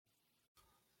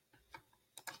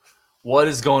What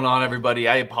is going on, everybody?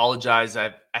 I apologize.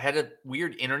 I had a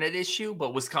weird internet issue,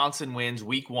 but Wisconsin wins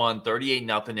week 1,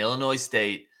 38-0, Illinois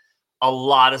State. A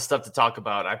lot of stuff to talk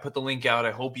about. I put the link out.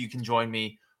 I hope you can join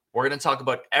me. We're going to talk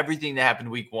about everything that happened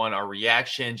week 1, our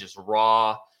reaction, just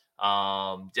raw.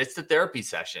 It's the therapy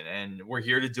session, and we're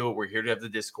here to do it. We're here to have the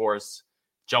discourse.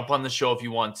 Jump on the show if you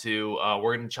want to.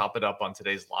 We're going to chop it up on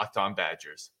today's Locked On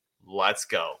Badgers. Let's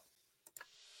go.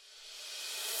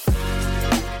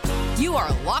 You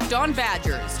are Locked On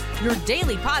Badgers, your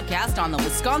daily podcast on the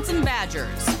Wisconsin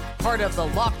Badgers. Part of the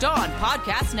Locked On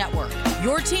Podcast Network,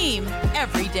 your team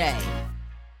every day.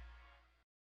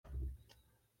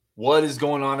 What is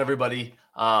going on, everybody?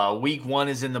 Week 1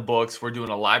 is in the books. We're doing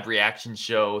a live reaction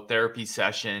show, therapy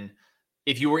session.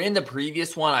 If you were in the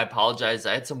previous one, I apologize.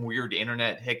 I had some weird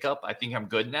internet hiccup. I think I'm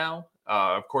good now.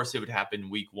 Of course, it would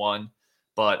happen week 1,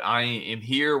 but I am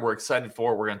here. We're excited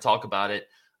for it. We're going to talk about it.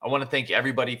 I want to thank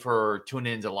everybody for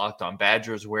tuning into Locked On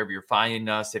Badgers, wherever you're finding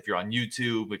us. If you're on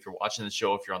YouTube, if you're watching the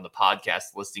show, if you're on the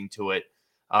podcast listening to it.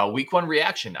 Week 1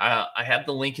 reaction. I have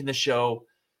the link in the show.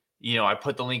 I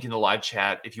put the link in the live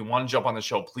chat. If you want to jump on the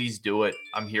show, please do it.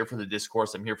 I'm here for the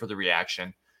discourse. I'm here for the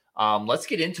reaction. Let's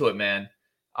get into it, man.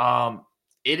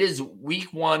 It is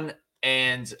week 1,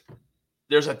 and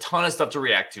there's a ton of stuff to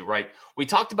react to, right? We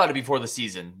talked about it before the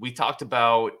season. We talked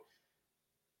about,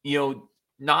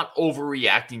 not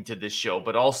overreacting to this show,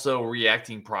 but also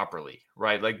reacting properly,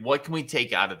 right? Like, what can we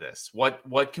take out of this?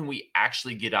 What can we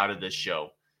actually get out of this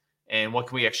show? And what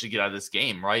can we actually get out of this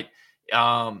game, right?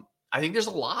 I think there's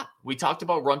a lot. We talked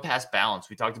about run pass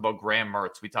balance. We talked about Graham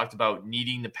Mertz. We talked about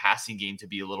needing the passing game to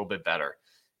be a little bit better.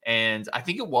 And I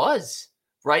think it was,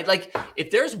 right? Like, if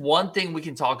there's one thing we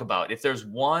can talk about, if there's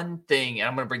one thing, and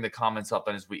I'm going to bring the comments up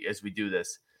as we do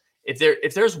this,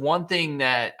 if there's one thing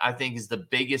that I think is the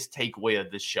biggest takeaway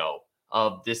of this show,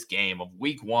 of this game, of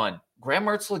week 1, Graham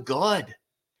Mertz looked good,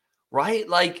 right?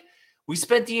 Like, we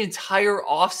spent the entire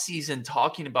offseason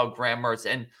talking about Graham Mertz.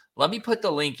 And let me put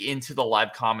the link into the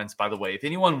live comments, by the way. If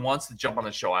anyone wants to jump on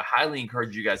the show, I highly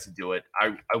encourage you guys to do it.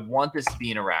 I want this to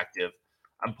be interactive.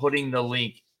 I'm putting the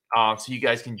link so you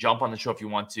guys can jump on the show if you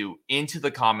want to into the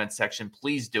comments section.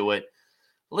 Please do it.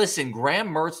 Listen, Graham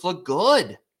Mertz looked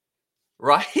good.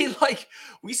 Right? Like,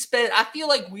 I feel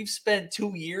like we've spent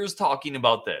 2 years talking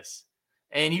about this.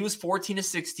 And he was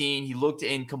 14-16. He looked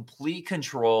in complete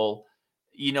control,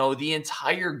 the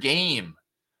entire game.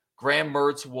 Graham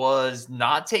Mertz was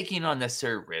not taking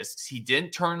unnecessary risks. He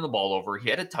didn't turn the ball over. He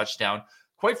had a touchdown.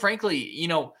 Quite frankly,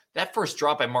 that first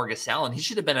drop by Marcus Allen, he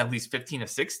should have been at least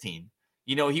 15-16.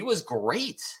 He was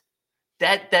great.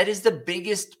 That is the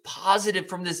biggest positive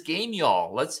from this game,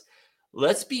 y'all.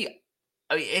 Let's be,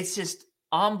 it's just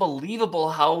unbelievable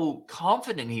how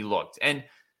confident he looked. And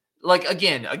like,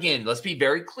 again, let's be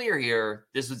very clear here.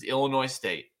 This was Illinois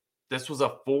State. This was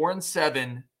a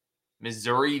 4-7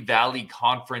 Missouri Valley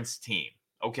Conference team.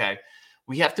 Okay.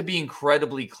 We have to be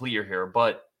incredibly clear here,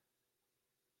 but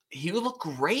he looked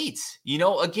great.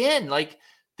 Again, like,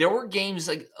 there were games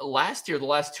like last year, the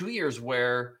last 2 years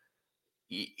where,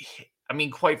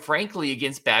 quite frankly,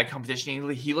 against bad competition,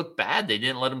 he looked bad. They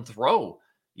didn't let him throw.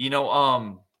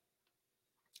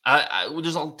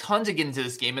 There's a ton to get into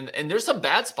this game, and there's some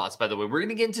bad spots, by the way. We're going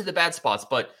to get into the bad spots,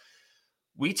 but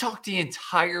we talked the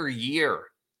entire year,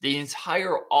 the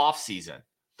entire offseason,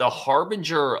 the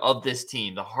harbinger of this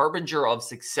team, the harbinger of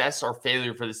success or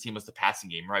failure for this team was the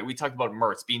passing game, right? We talked about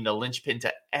Mertz being the linchpin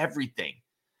to everything.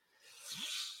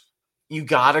 You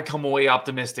got to come away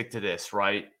optimistic to this,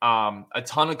 right? A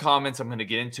ton of comments. I'm going to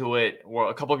get into it.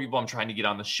 Or a couple of people I'm trying to get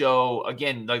on the show.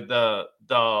 Again, the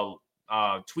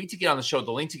tweet to get on the show,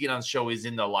 the link to get on the show is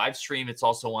in the live stream. It's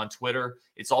also on Twitter.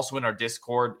 It's also in our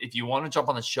Discord. If you want to jump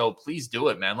on the show, please do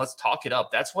it, man. Let's talk it up.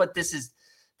 That's what this is.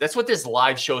 That's what this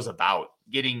live show is about.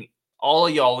 Getting all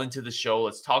of y'all into the show.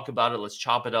 Let's talk about it. Let's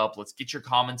chop it up. Let's get your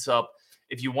comments up.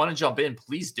 If you want to jump in,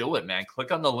 please do it, man.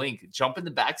 Click on the link. Jump in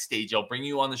the backstage. I'll bring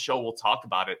you on the show. We'll talk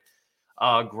about it.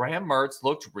 Graham Mertz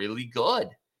looked really good.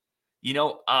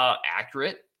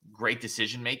 Accurate. Great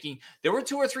decision-making. There were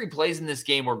 2 or 3 plays in this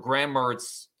game where Graham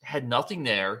Mertz had nothing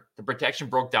there. The protection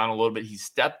broke down a little bit. He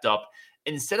stepped up.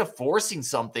 And instead of forcing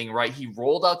something, right, he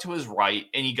rolled out to his right,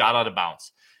 and he got out of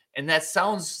bounds. And that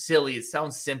sounds silly. It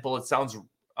sounds simple. It sounds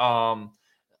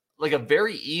like a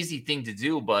very easy thing to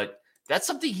do, but that's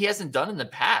something he hasn't done in the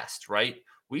past, right?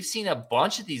 We've seen a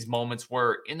bunch of these moments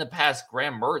where in the past,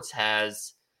 Graham Mertz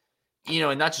has,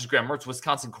 and not just Graham Mertz,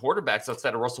 Wisconsin quarterbacks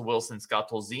outside of Russell Wilson, Scott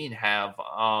Tolzien have,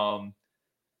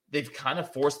 they've kind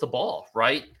of forced the ball,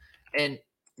 right? And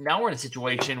now we're in a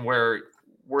situation where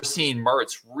we're seeing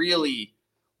Mertz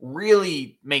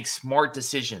really make smart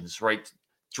decisions, right?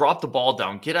 drop the ball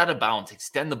down, get out of bounds,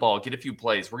 extend the ball, get a few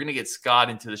plays. We're going to get Scott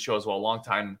into the show as well, a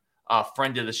longtime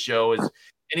friend of the show. And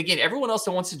again, everyone else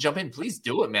that wants to jump in, please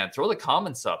do it, man. Throw the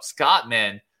comments up. Scott,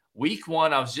 man, week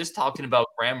 1, I was just talking about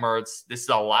Graham Mertz. This is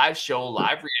a live show,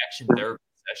 live reaction therapy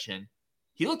session.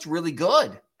 He looked really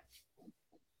good.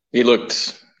 He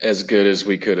looked as good as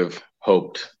we could have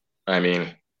hoped. I mean,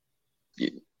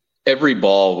 every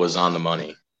ball was on the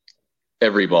money.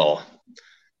 Every ball.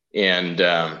 And,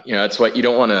 that's why you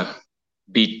don't want to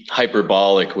be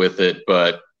hyperbolic with it,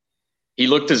 but he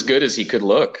looked as good as he could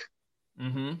look.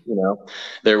 Mm-hmm.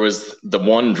 There was the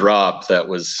one drop that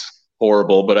was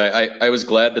horrible, but I was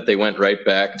glad that they went right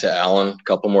back to Allen a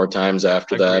couple more times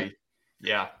after that.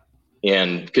 Yeah.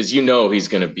 And because he's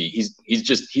going to be,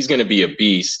 he's going to be a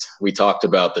beast. We talked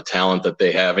about the talent that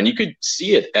they have, and you could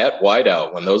see it at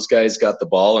wideout when those guys got the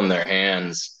ball in their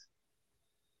hands.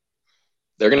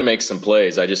 They're going to make some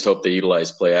plays. I just hope they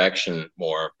utilize play action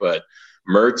more. But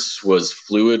Mertz was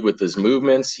fluid with his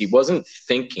movements. He wasn't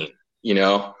thinking,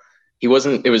 he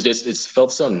wasn't, it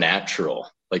felt so natural.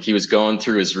 Like he was going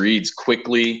through his reads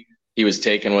quickly. He was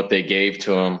taking what they gave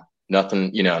to him.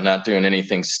 Nothing, not doing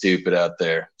anything stupid out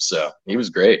there. So he was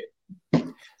great.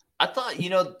 I thought,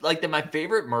 my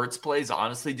favorite Mertz plays,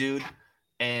 honestly, dude.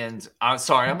 And I'm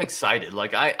sorry, I'm excited.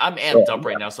 Like I'm amped up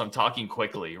right now. So I'm talking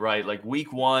quickly, right? Like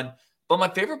week 1. But my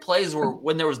favorite plays were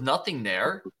when there was nothing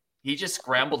there. He just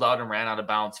scrambled out and ran out of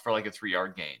bounds for like a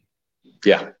 3-yard gain.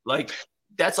 Yeah. Like,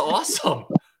 that's awesome.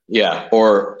 Yeah.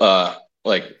 Or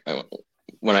like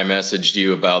when I messaged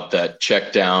you about that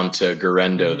check down to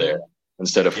Guerrero there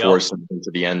instead of forcing him into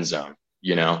the end zone,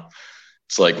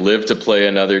 It's like live to play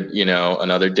another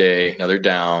day, another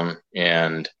down,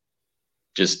 and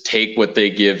just take what they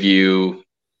give you.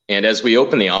 And as we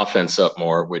open the offense up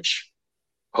more, which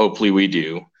hopefully we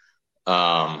do,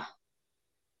 I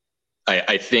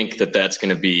think that's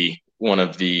going to be one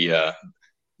of the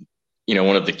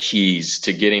keys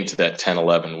to getting to that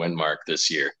 10-11 win mark this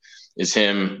year is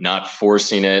him not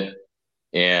forcing it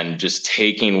and just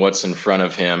taking what's in front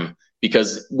of him,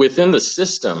 because within the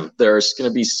system, there's going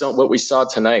to be what we saw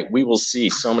tonight. We will see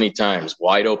so many times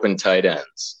wide open tight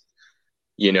ends,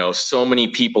 so many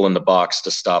people in the box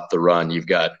to stop the run. You've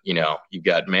got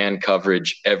man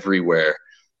coverage everywhere.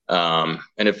 And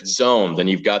if it's zone, then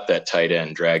you've got that tight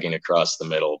end dragging across the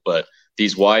middle. But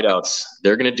these wideouts,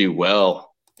 they're going to do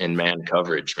well in man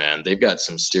coverage, man. They've got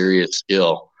some serious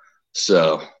skill.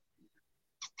 So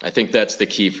I think that's the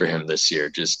key for him this year.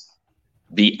 Just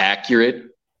be accurate,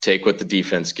 take what the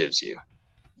defense gives you.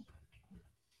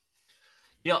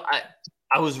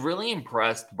 I was really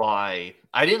impressed by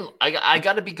 – I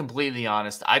got to be completely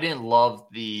honest. I didn't love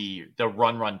the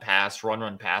run pass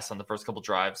on the first couple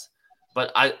drives.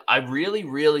 But I really,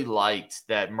 really liked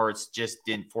that Mertz just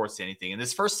didn't force anything. And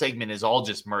this first segment is all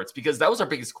just Mertz, because that was our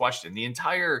biggest question. The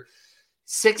entire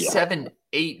 6, 7,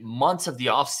 8 months of the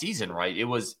offseason, right? It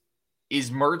was, is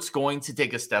Mertz going to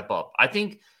take a step up? I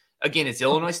think, again, it's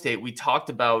Illinois State. We talked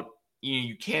about,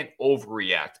 you can't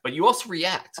overreact, but you also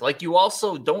react. Like, you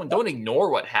also don't ignore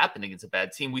what happened against a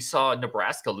bad team. We saw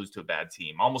Nebraska lose to a bad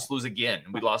team, almost lose again.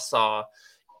 We saw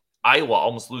Iowa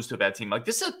almost lose to a bad team. Like,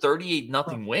 this is a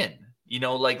 38-0 win.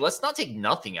 Let's not take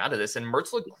nothing out of this. And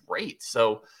Mertz looked great.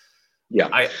 So, yeah,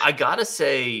 I got to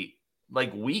say,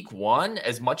 week 1,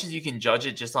 as much as you can judge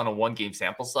it just on a 1-game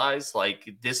sample size,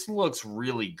 this looks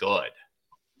really good.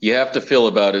 You have to feel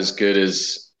about as good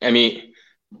as – and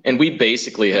we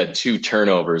basically had 2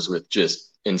 turnovers with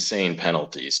just insane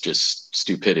penalties, just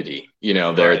stupidity.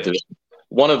 Right.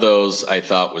 One of those I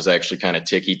thought was actually kind of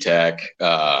ticky-tack,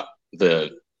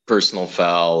 the personal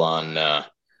foul on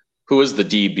who was the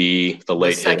DB?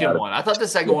 The second one. I thought the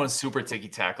second one was super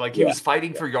ticky-tack. He was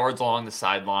fighting for yards along the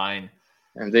sideline.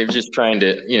 And they were just trying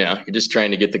to, you're just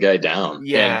trying to get the guy down.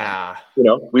 Yeah.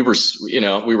 And, we were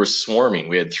swarming.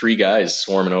 We had 3 guys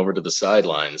swarming over to the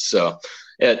sidelines. So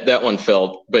that one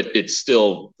felt, but it's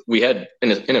still, we had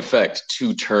in effect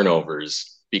 2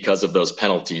 turnovers because of those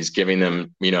penalties, giving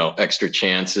them, extra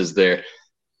chances there.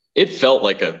 It felt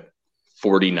like a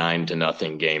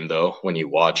 49-0 game though, when you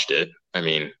watched it.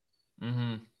 The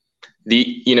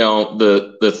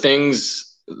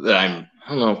things that I'm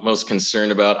most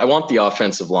concerned about, I want the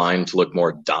offensive line to look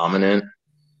more dominant.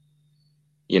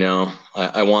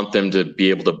 I want them to be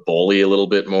able to bully a little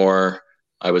bit more.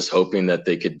 I was hoping that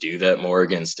they could do that more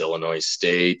against Illinois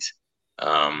State.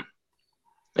 And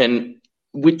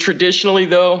we traditionally,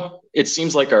 though, it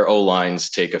seems like our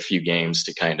O-lines take a few games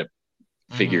to kind of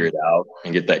figure it out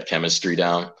and get that chemistry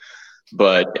down.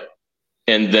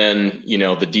 And then, the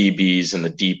DBs and the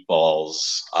deep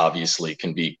balls obviously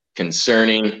can be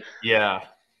concerning. Yeah.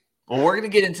 Well, we're going to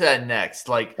get into that next.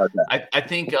 Like, Okay. I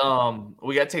think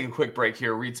we got to take a quick break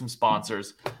here, read some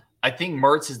sponsors. I think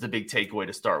Mertz is the big takeaway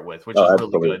to start with, which is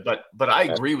absolutely. really good. But I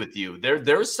agree with you.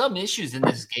 There's some issues in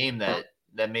this game that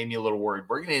made me a little worried.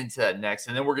 We're going to get into that next,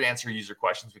 and then we're going to answer user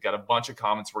questions. We got a bunch of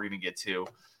comments we're going to get to.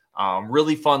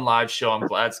 Really fun live show. I'm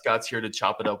glad Scott's here to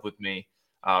chop it up with me.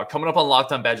 Coming up on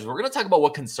Locked On Badgers, we're going to talk about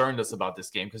what concerned us about this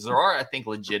game because there are, I think,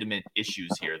 legitimate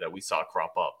issues here that we saw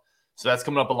crop up. So that's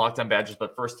coming up on Locked On Badgers.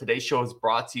 But first, today's show is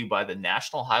brought to you by the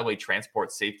National Highway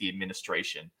Transport Safety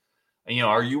Administration. And,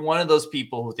 are you one of those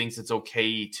people who thinks it's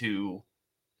okay to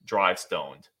drive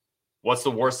stoned? What's the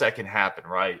worst that can happen,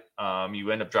 right?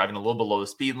 You end up driving a little below the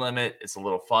speed limit. It's a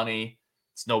little funny.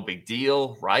 It's no big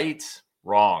deal, right?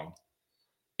 Wrong.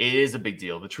 It is a big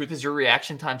deal. The truth is your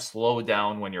reaction time slows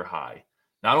down when you're high.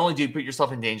 Not only do you put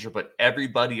yourself in danger, but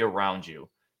everybody around you.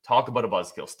 Talk about a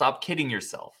buzzkill. Stop kidding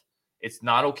yourself. It's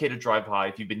not okay to drive high.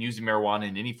 If you've been using marijuana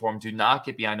in any form, do not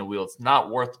get behind the wheel. It's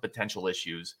not worth the potential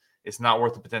issues. It's not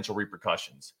worth the potential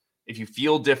repercussions. If you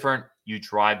feel different, you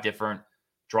drive different.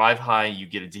 Drive high, you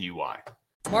get a DUI.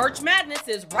 March Madness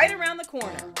is right around the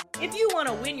corner. If you want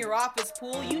to win your office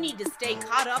pool, you need to stay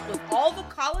caught up with all the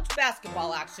college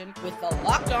basketball action with the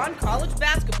Locked On College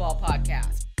Basketball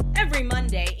Podcast. Every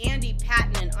Monday, Andy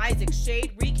Patton and Isaac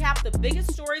Shade recap the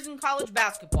biggest stories in college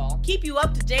basketball, keep you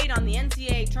up to date on the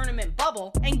NCAA tournament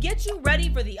bubble, and get you ready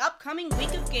for the upcoming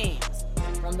week of games.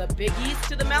 From the Big East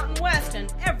to the Mountain West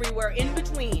and everywhere in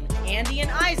between, Andy and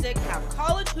Isaac have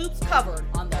college hoops covered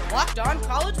on the Locked On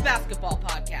College Basketball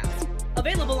Podcast.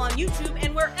 Available on YouTube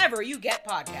and wherever you get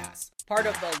podcasts. Part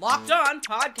of the Locked On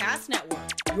Podcast Network.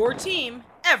 Your team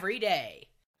every day.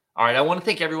 All right, I want to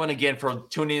thank everyone again for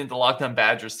tuning in to Locked On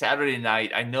Badgers Saturday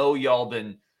night. I know y'all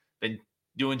been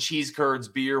doing cheese curds,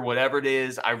 beer, whatever it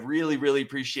is. I really, really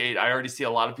appreciate it. I already see a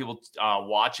lot of people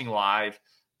watching live.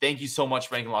 Thank you so much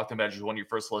for making Locked On Badgers one of your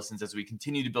first listens as we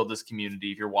continue to build this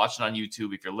community. If you're watching on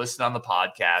YouTube, if you're listening on the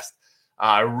podcast,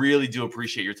 I really do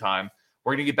appreciate your time.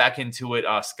 We're going to get back into it.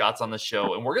 Scott's on the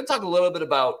show, and we're going to talk a little bit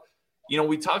about,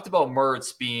 we talked about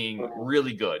Mertz being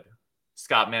really good.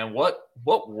 Scott, man, what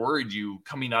worried you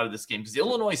coming out of this game? Because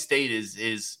Illinois State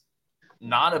is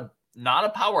not a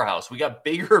powerhouse. We got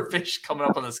bigger fish coming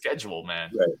up on the schedule,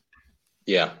 man. Right.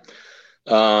 Yeah.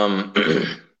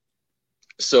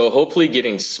 So hopefully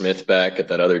getting Smith back at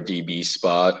that other DB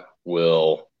spot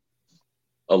will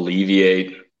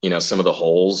alleviate, some of the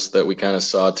holes that we kind of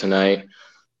saw tonight.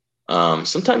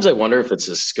 Sometimes I wonder if it's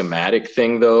a schematic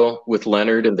thing, though, with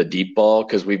Leonard and the deep ball,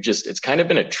 because it's kind of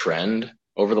been a trend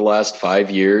over the last 5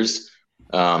 years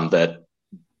that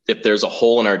if there's a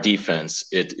hole in our defense,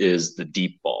 it is the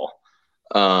deep ball.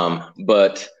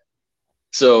 But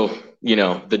so,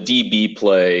 the DB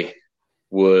play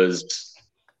was,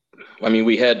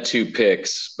 we had 2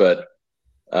 picks, but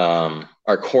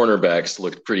our cornerbacks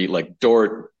looked pretty,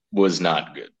 Dort was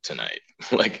not good tonight.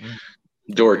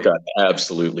 Dort got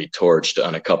absolutely torched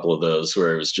on a couple of those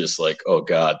where it was just like, oh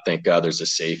God, thank God there's a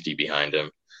safety behind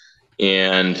him.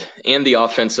 And the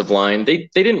offensive line, they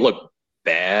didn't look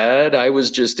bad. I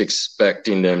was just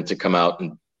expecting them to come out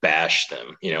and bash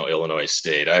them, Illinois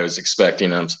State. I was expecting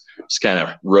them just kind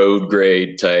of road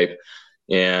grade type.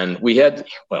 And we had,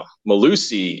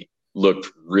 Malusi looked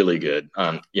really good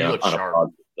on a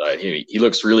positive side. He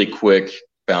looks really quick,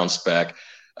 bounced back.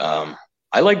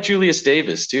 I like Julius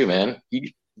Davis too, man.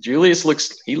 Julius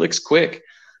looks quick.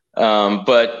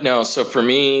 But no, so for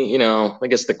me, I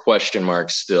guess the question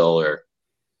marks still are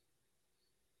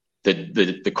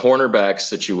the cornerback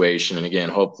situation. And again,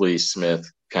 hopefully Smith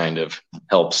kind of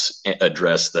helps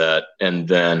address that. And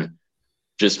then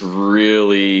just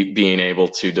really being able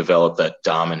to develop that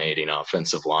dominating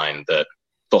offensive line that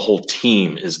the whole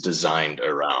team is designed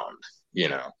around,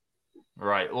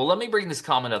 Right. Well, let me bring this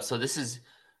comment up. So this is,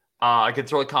 I can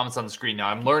throw the comments on the screen now.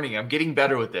 I'm learning. I'm getting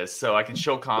better with this, so I can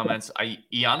show comments.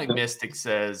 Ionic Mystic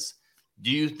says, do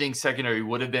you think secondary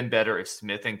would have been better if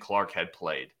Smith and Clark had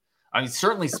played?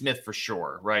 Certainly Smith for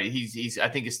sure, right? He's I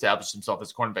think, established himself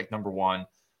as cornerback number 1.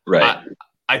 Right.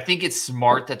 I think it's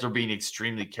smart that they're being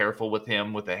extremely careful with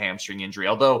him with a hamstring injury.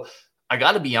 Although, I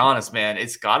got to be honest, man,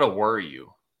 it's got to worry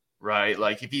you, right?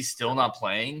 If he's still not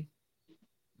playing,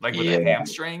 with a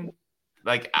hamstring,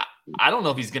 I don't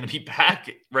know if he's going to be back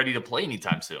ready to play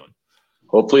anytime soon.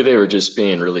 Hopefully they were just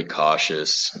being really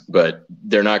cautious, but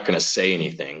they're not going to say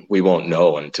anything. We won't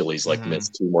know until he's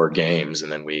missed 2 more games.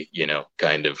 And then we,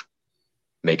 kind of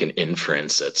make an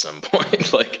inference at some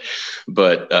point.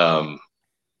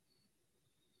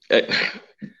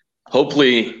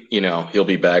 Hopefully, he'll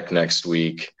be back next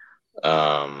week.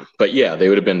 But yeah, they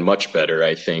would have been much better,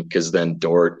 I think, because then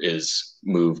Dort is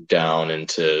moved down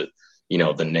into,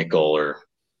 the nickel or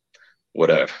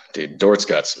whatever. Dude, Dort's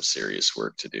got some serious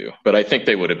work to do. But I think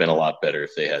they would have been a lot better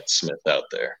if they had Smith out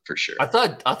there for sure. I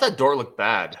thought Dort looked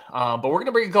bad. But we're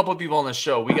gonna bring a couple of people on the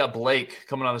show. We got Blake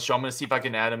coming on the show. I'm gonna see if I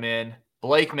can add him in.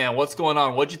 Blake, man, what's going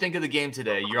on? What'd you think of the game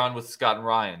today? You're on with Scott and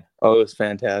Ryan. Oh, it was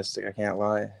fantastic. I can't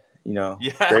lie.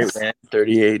 Yes. Great win,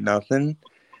 38-0.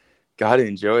 Gotta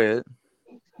enjoy it.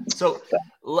 So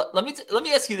let me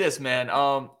ask you this, man.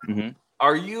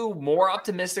 Are you more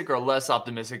optimistic or less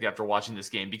optimistic after watching this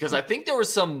game? Because I think there were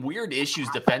some weird issues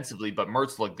defensively, but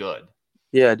Mertz looked good.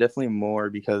 Yeah, definitely more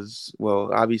because,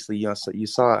 well, obviously, you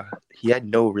saw he had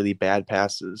no really bad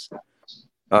passes.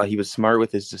 He was smart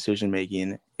with his decision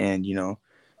making, and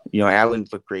Allen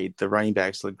looked great. The running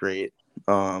backs looked great.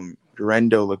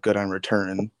 Rendo looked good on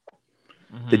return.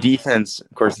 The defense,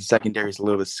 of course, the secondary is a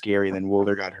little bit scary. And then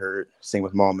Wooler got hurt. Same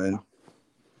with Malman,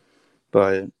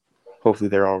 but hopefully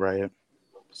they're all right.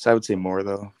 So I would say more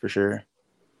though, for sure.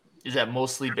 Is that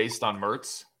mostly based on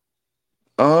Mertz?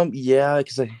 Yeah,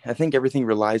 because I think everything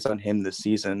relies on him this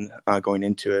season, going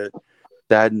into it.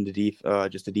 That and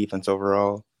just the defense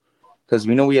overall. Because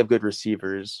we know we have good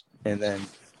receivers, and then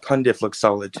Cundiff looks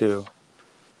solid too.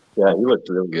 Yeah, he looked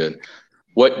real good.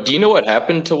 What do you know what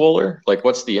happened to Wooler? Like,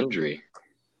 what's the injury?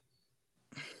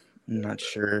 I'm not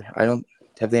sure.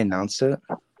 Have they announced it?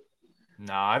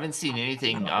 No, I haven't seen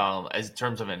anything as in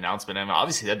terms of an announcement. I mean,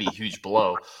 obviously, that'd be a huge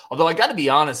blow. Although I got to be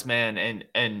honest, man,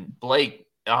 and Blake,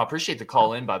 I appreciate the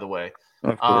call in, by the way.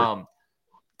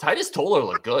 Titus Toller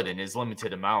looked good in his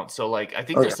limited amount. So, I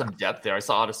think there's some depth there. I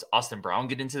saw Austin Brown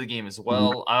get into the game as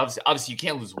well. Obviously, you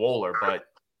can't lose Wooler, but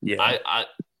yeah, I'm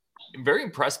very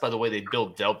impressed by the way they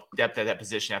built depth at that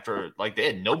position after, they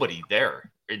had nobody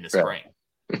there in the spring.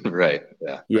 Right,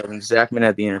 yeah. Yeah, and Zachman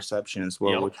had the interception as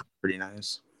well, which was pretty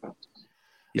nice.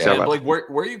 Blake, where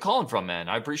are you calling from, man?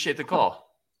 I appreciate the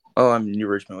call. Oh, I'm in New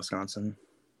Richmond, Wisconsin.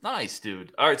 Nice,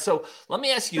 dude. All right, so let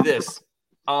me ask you this.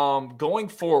 Going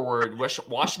forward,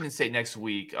 Washington State next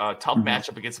week, tough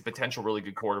matchup against a potential really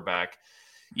good quarterback.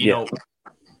 You know,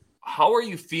 how are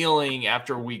you feeling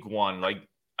after week one?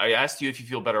 I asked you if you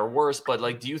feel better or worse,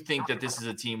 but do you think that this is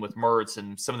a team with Mertz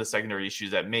and some of the secondary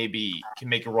issues that maybe can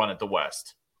make a run at the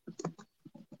West?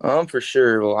 For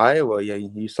sure. Well, Iowa,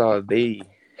 you saw they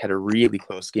had a really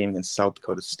close game against South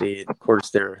Dakota State. Of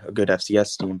course, they're a good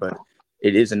FCS team, but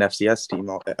it is an FCS team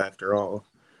after all.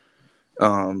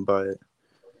 But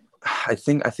I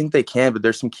think they can, but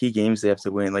there's some key games they have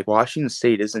to win. Washington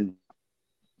State isn't,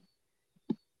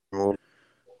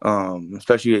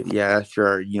 especially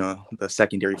after the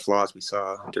secondary flaws we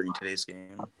saw during today's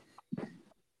game.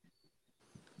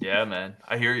 Yeah, man,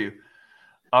 I hear you.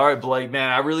 All right, Blake, man,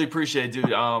 I really appreciate it,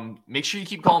 dude. Make sure you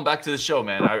keep calling back to the show,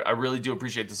 man. I really do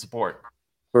appreciate the support.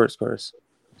 Of course.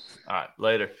 All right,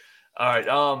 later. All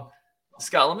right,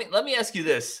 Scott, let me ask you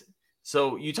this.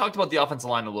 So you talked about the offensive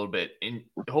line a little bit, in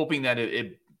hoping that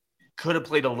it could have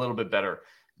played a little bit better.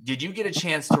 Did you get a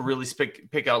chance to really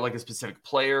pick out a specific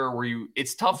player?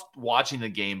 It's tough watching the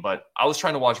game, but I was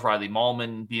trying to watch Riley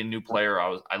Malman be a new player.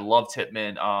 I love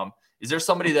Tippmann. Is there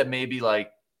somebody that maybe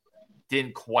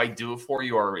didn't quite do it for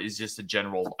you, or is just a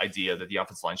general idea that the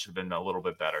offensive line should have been a little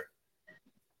bit better?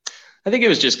 I think it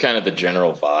was just kind of the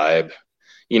general vibe.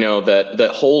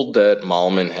 That hold that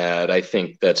Malman had, I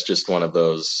think that's just one of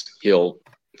those he'll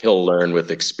learn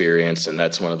with experience, and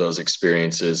that's one of those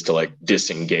experiences to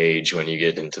disengage when you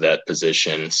get into that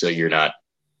position, so you're not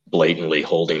blatantly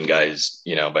holding guys,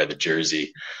 by the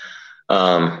jersey.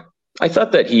 I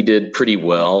thought that he did pretty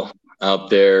well out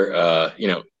there.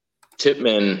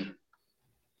 Tippmann,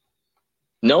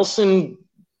 Nelson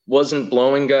wasn't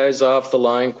blowing guys off the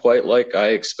line quite like I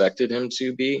expected him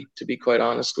to be quite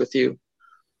honest with you.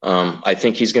 I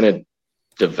think he's going to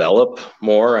develop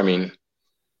more. I mean,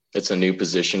 it's a new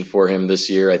position for him this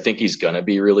year. I think he's going to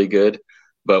be really good.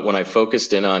 But when I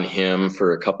focused in on him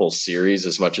for a couple series,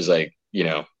 as much as I,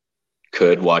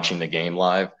 could watching the game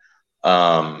live,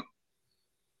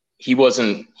 he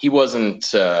wasn't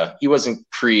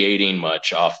creating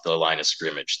much off the line of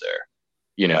scrimmage there.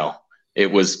 It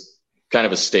was kind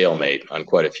of a stalemate on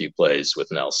quite a few plays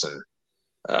with Nelson.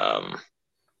 To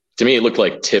me, it looked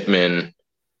like Tippmann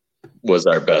was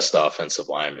our best offensive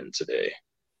lineman today.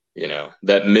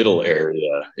 That middle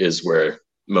area is where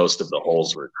most of the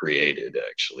holes were created,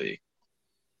 actually.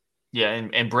 Yeah,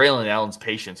 and Braylon Allen's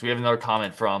patience. We have another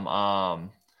comment from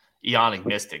Eonic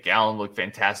Mystic. Allen looked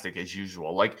fantastic as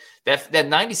usual. That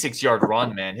 96-yard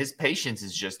run, man, his patience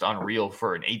is just unreal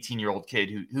for an 18-year-old kid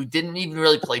who didn't even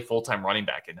really play full-time running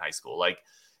back in high school.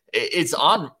 It's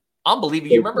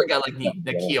unbelievable. You remember a guy like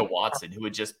Nakia Watson who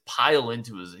would just pile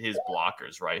into his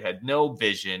blockers, right? Had no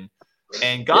vision.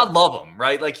 And God love him,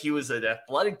 right? Like, he was an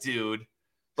athletic dude,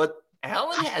 but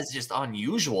Allen has just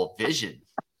unusual vision.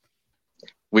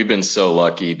 We've been so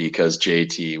lucky because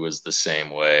JT was the same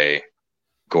way.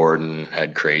 Gordon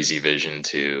had crazy vision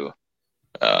too.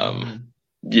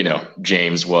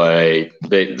 James White,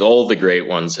 all the great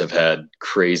ones have had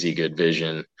crazy good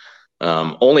vision.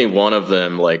 Only one of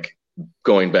them, like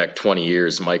going back 20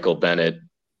 years, Michael Bennett,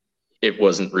 it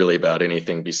wasn't really about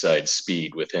anything besides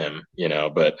speed with him,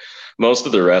 but most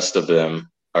of the rest of them,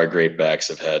 our great backs,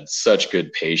 have had such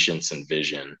good patience and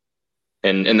vision.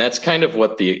 And that's kind of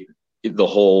what the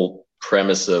whole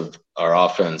premise of our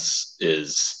offense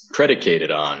is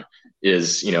predicated on,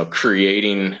 is,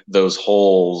 creating those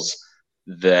holes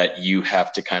that you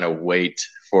have to kind of wait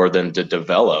for them to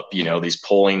develop, these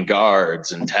pulling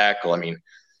guards and tackle. I mean,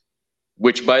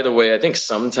 which, by the way, I think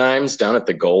sometimes down at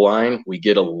the goal line, we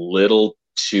get a little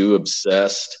too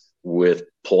obsessed with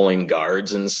pulling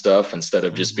guards and stuff instead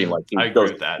of just being like, I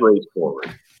agree with that.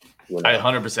 Straightforward. I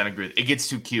 100% agree. It gets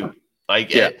too cute.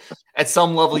 Like, at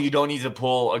some level, you don't need to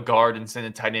pull a guard and send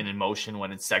a tight end in motion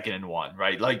when it's 2nd and 1,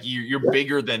 right? Like, you're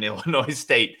bigger than Illinois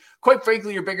State. Quite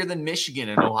frankly, you're bigger than Michigan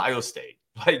and Ohio State.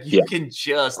 Like, you can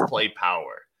just play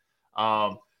power.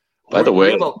 By the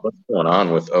way, what's going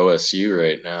on with OSU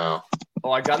right now?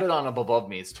 Oh, I got it on up above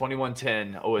me. It's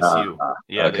 21-10 OSU.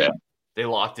 Okay. They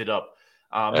locked it up.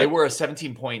 They were a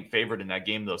 17-point favorite in that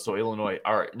game, though. So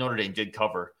Notre Dame did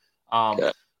cover.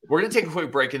 We're going to take a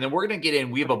quick break, and then we're going to get in.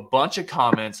 We have a bunch of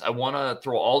comments. I want to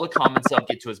throw all the comments up,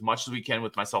 get to as much as we can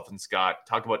with myself and Scott,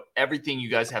 talk about everything you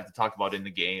guys have to talk about in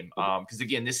the game. Because,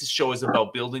 again, this show is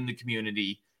about building the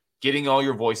community, getting all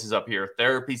your voices up here,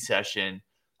 therapy session.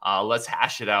 Let's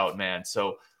hash it out, man.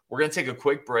 So we're going to take a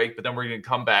quick break, but then we're going to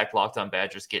come back, Locked On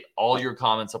Badgers, get all your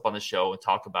comments up on the show and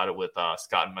talk about it with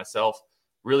Scott and myself.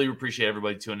 Really appreciate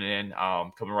everybody tuning in.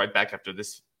 Coming right back after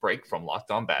this break from Locked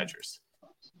On Badgers.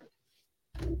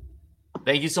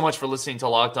 Thank you so much for listening to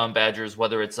Locked On Badgers,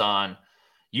 whether it's on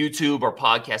YouTube or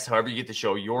podcast, however you get the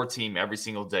show, your team every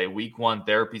single day. Week 1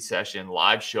 therapy session,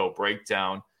 live show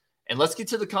breakdown. And let's get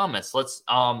to the comments.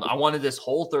 I wanted this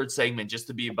whole third segment just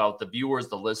to be about the viewers,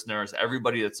 the listeners,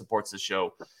 everybody that supports the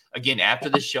show. Again, after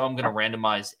this show, I'm going to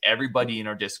randomize everybody in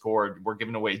our Discord. We're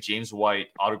giving away James White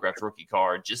autographed rookie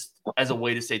card just as a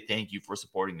way to say thank you for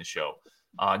supporting the show.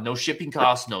 No shipping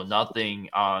costs, no nothing.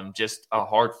 Just a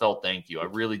heartfelt thank you. I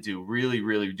really do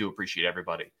appreciate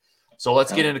everybody. So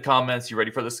let's get into comments. You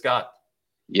ready for this, Scott?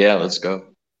 Yeah, let's go.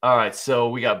 All right. So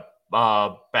we got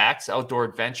Bax Outdoor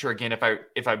Adventure. Again,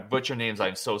 if I butcher names,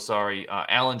 I'm so sorry.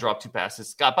 Allen dropped 2 passes.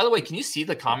 Scott, by the way, can you see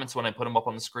the comments when I put them up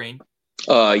on the screen?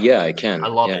 Yeah, I can. I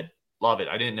love it. Love it.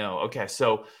 I didn't know. Okay,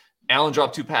 so Allen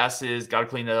dropped 2 passes, got to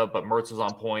clean it up, but Mertz was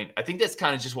on point. I think that's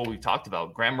kind of just what we've talked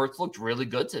about. Graham Mertz looked really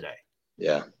good today.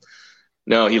 Yeah.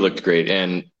 No, he looked great.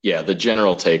 And yeah, the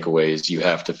general takeaway is you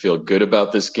have to feel good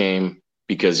about this game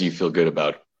because you feel good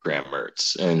about Graham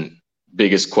Mertz. And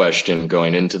biggest question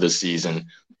going into the season,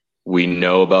 we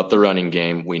know about the running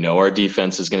game. We know our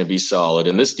defense is going to be solid.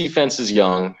 And this defense is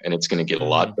young, and it's going to get a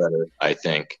lot better, I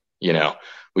think.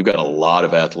 We've got a lot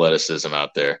of athleticism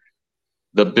out there.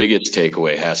 The biggest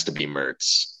takeaway has to be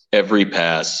Mertz. Every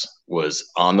pass was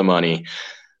on the money.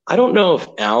 I don't know if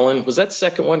Allen, was that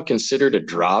second one considered a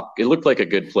drop? It looked like a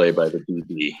good play by the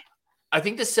DB. I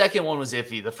think the second one was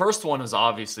iffy. The first one was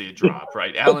obviously a drop,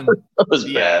 right? Allen, that was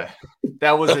bad.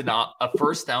 That was a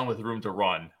first down with room to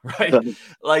run, right?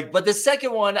 But the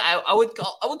second one, I would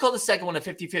call the second one a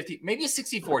 50-50, maybe a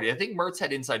 60-40. I think Mertz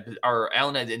had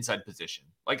Allen had inside position.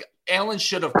 Like, Allen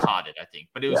should have caught it, I think,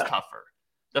 but it was tougher.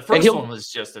 The first one was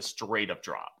just a straight up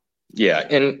drop. Yeah,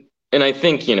 and I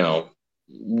think,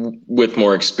 with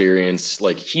more experience,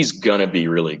 like, he's gonna be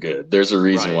really good. There's a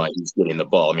reason why he's getting the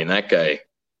ball. I mean, that guy,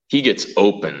 he gets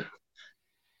open.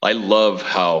 I love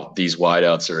how these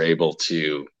wideouts are able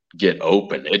to get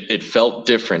open. It felt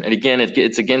different. And again,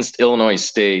 it's against Illinois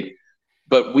State,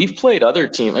 but we've played other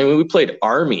teams. I mean, we played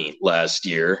Army last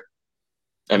year.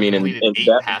 I mean, and 8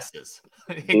 passes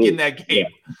in that game.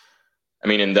 Yeah. I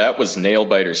mean, and that was nail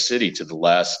biter city to the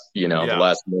last, the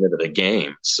last minute of the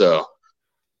game. So,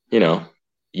 we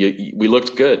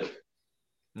looked good.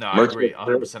 No, I agree.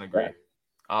 100% agree.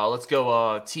 Let's go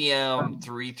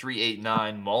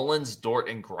TM3389. Mullins, Dort,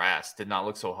 and Grass did not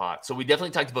look so hot. So we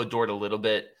definitely talked about Dort a little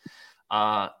bit.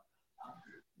 Not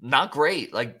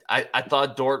great. Like, I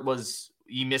thought Dort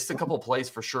he missed a couple plays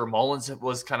for sure. Mullins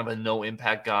was kind of a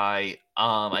no-impact guy.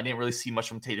 I didn't really see much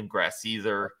from Tatum Grass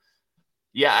either.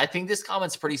 Yeah, I think this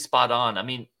comment's pretty spot on. I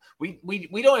mean,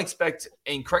 we don't expect,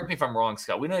 and correct me if I'm wrong,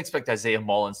 Scott, we don't expect Isaiah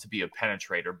Mullins to be a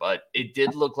penetrator, but it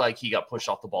did look like he got pushed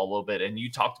off the ball a little bit. And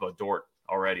you talked about Dort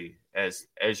already as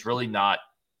really not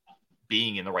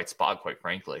being in the right spot, quite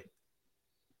frankly.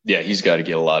 Yeah, he's got to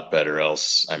get a lot better,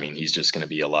 else, I mean, he's just going to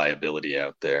be a liability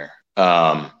out there.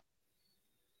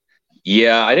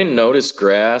 Yeah, I didn't notice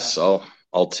grass. I'll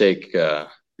take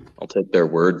their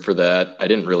word for that. I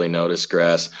didn't really notice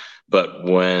grass, but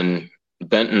when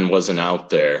Benton wasn't out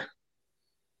there,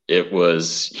 it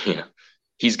was,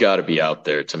 he's got to be out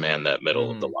there to man that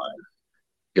middle of the line,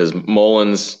 because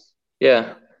Mullins,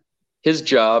 yeah, his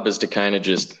job is to kind of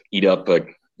just eat up a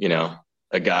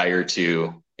guy or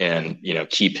two and,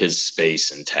 keep his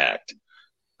space intact.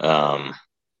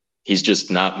 He's just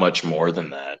not much more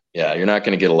than that. Yeah, you're not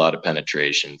going to get a lot of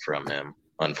penetration from him,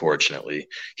 unfortunately.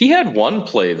 He had one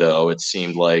play, though, it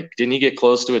seemed like. Didn't he get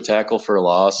close to a tackle for a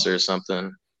loss or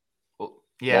something?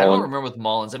 Yeah, Mullins. I don't remember with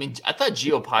Mullins. I mean, I thought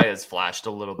Gio Paez flashed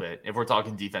a little bit if we're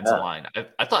talking defensive line.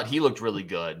 I thought he looked really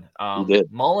good. He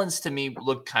did. Mullins, to me,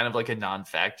 looked kind of like a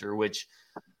non-factor, which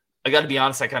I got to be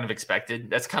honest, I kind of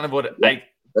expected. That's kind of what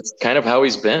that's kind of how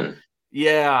he's been.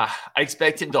 Yeah, I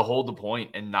expect him to hold the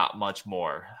point and not much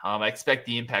more. I expect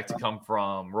the impact to come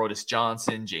from Rodis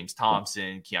Johnson, James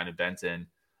Thompson, Keanu Benton.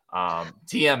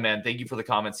 TM, man, thank you for the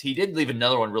comments. He did leave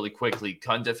another one really quickly.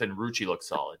 Cundiff and Rucci look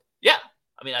solid. Yeah,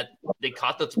 I mean, they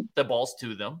caught the balls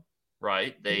to them,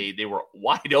 right? They were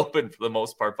wide open for the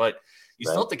most part, but you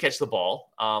still have to catch the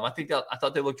ball. I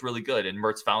thought they looked really good, and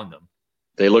Mertz found them.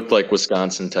 They looked like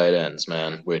Wisconsin tight ends,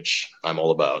 man, which I'm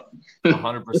all about.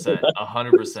 100%.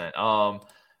 100%.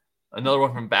 Another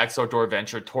one from Back's Outdoor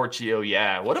Adventure, Torchio.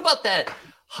 Yeah. What about that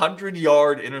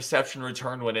 100-yard interception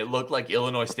return when it looked like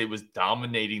Illinois State was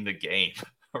dominating the game,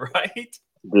 right?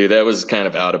 Dude, that was kind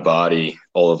of out of body,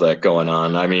 all of that going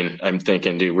on. I mean, I'm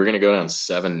thinking, dude, we're going to go down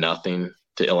 7-0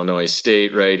 to Illinois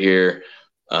State right here.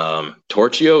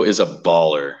 Torchio is a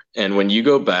baller. And when you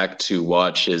go back to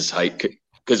watch his height –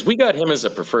 because we got him as a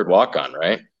preferred walk-on,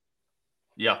 right?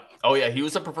 Yeah. Oh, yeah. He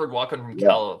was a preferred walk-on from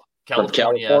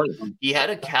California. He had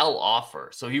a Cal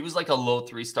offer. So he was like a low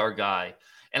 3-star guy.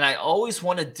 And I always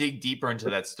want to dig deeper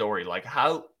into that story. Like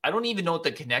how – I don't even know what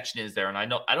the connection is there. And I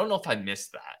don't know if I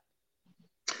missed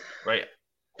that. Right.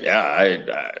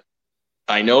 Yeah.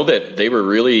 I know that they were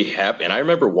really happy. And I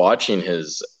remember watching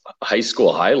his high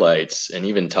school highlights and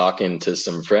even talking to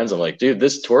some friends. I'm like, dude,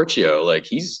 this Torchio, like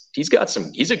he's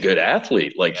a good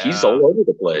athlete. Like he's all over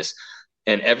the place.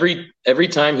 And every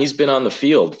time he's been on the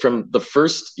field from the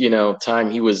first,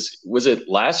 time was it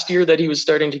last year that he was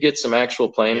starting to get some actual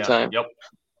playing time? Yep.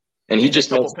 And he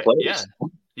just makes plays. Yeah.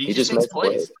 He just makes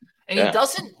plays. And he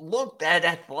doesn't look that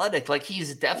athletic. Like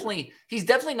he's definitely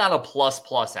not a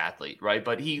plus athlete, right?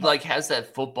 But he like has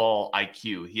that football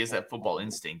IQ. He has that football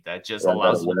instinct that just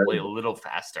allows him to play a little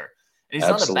faster. And he's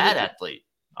not a bad athlete.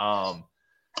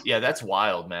 Yeah, that's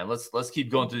wild, man. Let's keep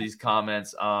going through these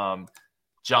comments. John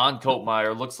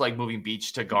Kotemeyer, looks like moving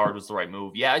Beach to guard was the right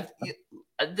move. Yeah,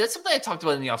 that's something I talked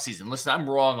about in the offseason. Listen, I'm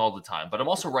wrong all the time, but I'm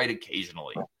also right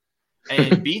occasionally.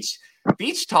 And Beach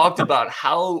talked about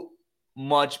how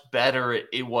much better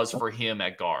it was for him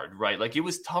at guard, right? Like it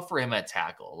was tough for him at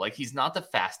tackle. Like he's not the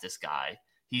fastest guy.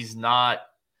 He's not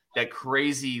that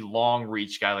crazy long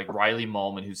reach guy like Riley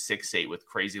Mullman, who's 6'8" with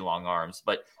crazy long arms.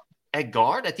 But at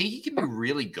guard, I think he can be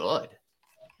really good.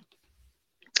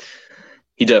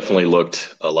 He definitely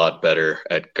looked a lot better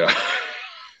at guard.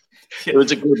 It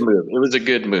was a good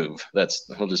move.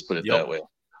 We'll just put it that way.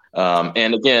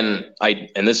 And again,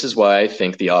 this is why I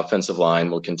think the offensive line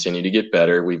will continue to get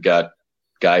better. We've got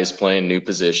guys playing new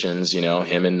positions,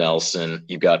 him and Nelson.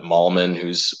 You've got Mullman,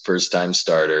 who's first-time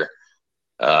starter.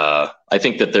 I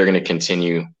think that they're going to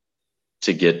continue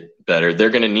to get better.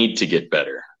 They're going to need to get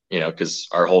better, because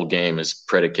our whole game is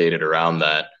predicated around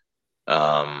that.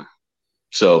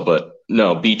 But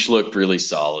no, Beach looked really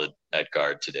solid at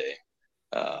guard today.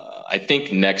 I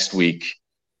think next week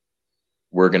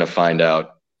we're going to find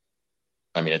out.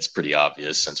 I mean, it's pretty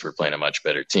obvious since we're playing a much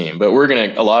better team, but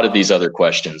a lot of these other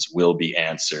questions will be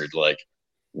answered. Like,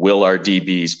 will our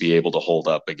DBs be able to hold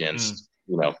up against,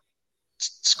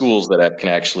 schools that can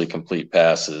actually complete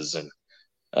passes and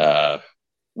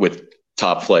with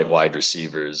top flight wide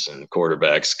receivers and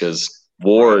quarterbacks? Because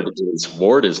Ward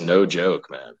is no joke,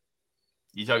 man.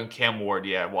 You talking Cam Ward?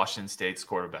 Yeah. Washington State's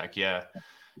quarterback. Yeah.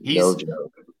 No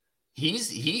joke.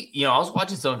 I was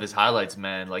watching some of his highlights,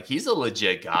 man. Like he's a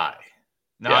legit guy.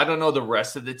 Now, I don't know the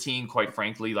rest of the team, quite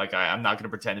frankly. Like, I'm not going to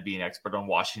pretend to be an expert on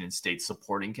Washington State's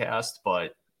supporting cast,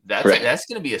 but that's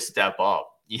going to be a step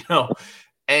up,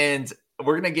 And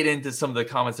we're going to get into some of the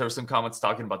comments. There were some comments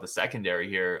talking about the secondary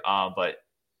here, but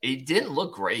it didn't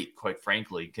look great, quite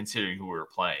frankly, considering who we were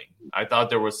playing. I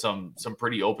thought there was some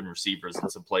pretty open receivers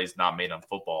and some plays not made on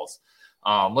footballs.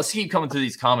 Let's keep coming through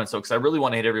these comments, though, because I really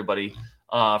want to hit everybody.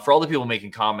 For all the people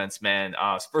making comments, man,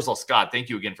 first of all, Scott, thank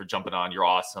you again for jumping on. You're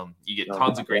awesome. You get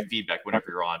tons of great feedback whenever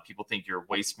you're on. People think you're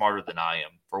way smarter than I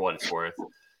am, for what it's worth.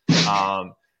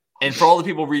 And for all the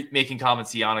people making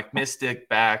comments, Ionic Mystic,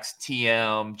 Bax,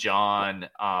 TM, John,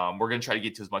 we're going to try to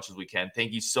get to as much as we can.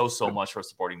 Thank you so much for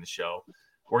supporting the show.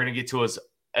 We're going to get to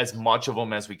as much of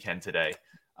them as we can today.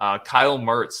 Kyle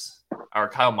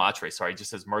Matre, sorry, just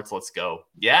says, Mertz, let's go.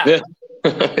 Yeah.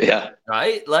 Yeah.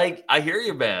 Right? Like, I hear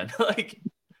you, man. Like,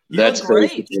 that's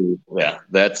great. Yeah,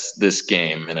 that's this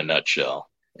game in a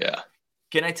nutshell. Yeah.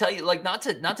 Can I tell you, like, not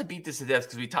to beat this to death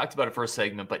because we talked about it first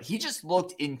segment, but he just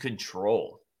looked in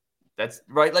control. That's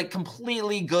right, like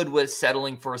completely good with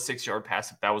settling for a 6-yard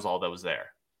pass if that was all that was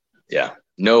there. Yeah,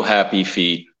 no happy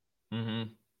feet. Mm-hmm.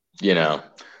 You know,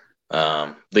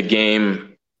 the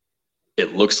game,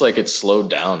 it looks like it's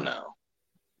slowed down now.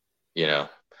 You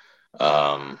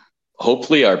know,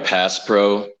 hopefully our pass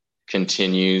pro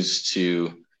continues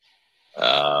to,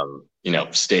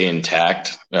 stay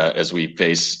intact as we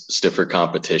face stiffer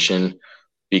competition,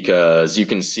 because you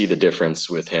can see the difference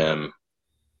with him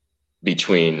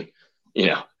between,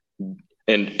 and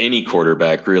any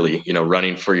quarterback really,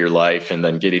 running for your life and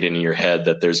then getting in your head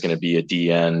that there's going to be a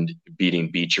D end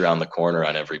beat you around the corner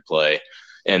on every play,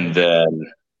 and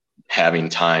then having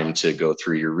time to go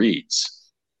through your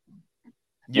reads.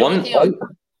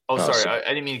 Sorry, I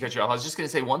didn't mean to cut you off. I was just going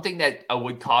to say one thing that I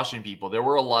would caution people. There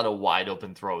were a lot of wide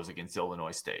open throws against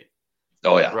Illinois State.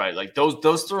 Oh, yeah. Right. Like those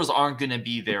throws aren't going to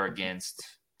be there against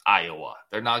Iowa.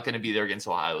 They're not going to be there against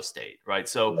Ohio State. Right.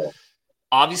 So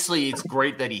obviously it's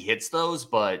great that he hits those,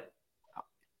 but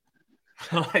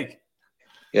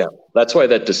yeah, that's why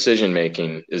that decision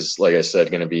making is, like I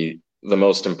said, going to be the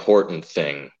most important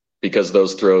thing, because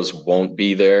those throws won't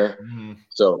be there. Mm-hmm.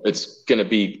 So it's going to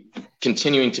be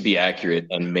continuing to be accurate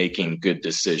and making good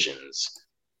decisions.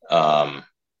 And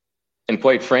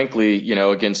quite frankly,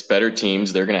 against better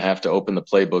teams, they're going to have to open the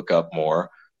playbook up more.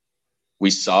 We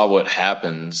saw what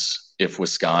happens if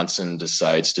Wisconsin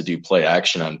decides to do play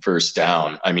action on first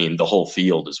down. I mean, the whole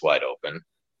field is wide open.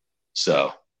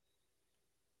 So,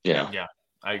 Yeah,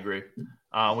 I agree.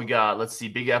 We got, let's see,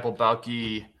 Big Apple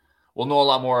Balky. We'll know a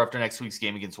lot more after next week's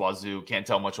game against Wazoo. Can't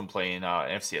tell much when playing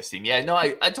an FCS team. Yeah, no,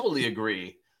 I totally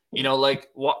agree.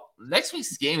 Next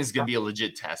week's game is going to be a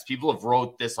legit test. People have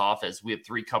wrote this off as we have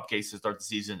 3 cupcakes to start the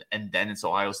season, and then it's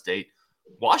Ohio State.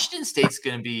 Washington State's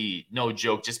going to be no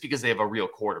joke just because they have a real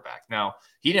quarterback. Now,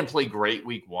 he didn't play great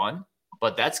week 1,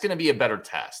 but that's going to be a better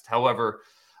test. However,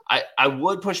 I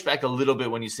would push back a little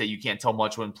bit when you say you can't tell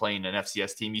much when playing an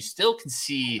FCS team. You still can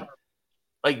see,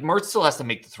 like, Mertz still has to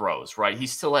make the throws, right? He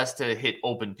still has to hit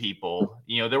open people.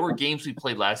 There were games we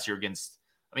played last year against,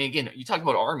 again, you talk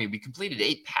about Army. We completed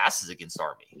 8 passes against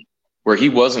Army, where he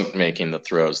wasn't making the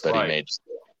throws that he made.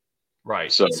 Right.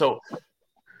 So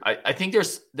I think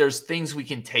there's things we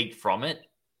can take from it,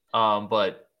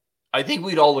 but I think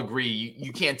we'd all agree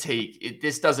you can't take it.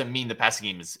 This doesn't mean the passing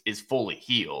game is fully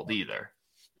healed either.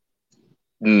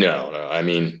 No. I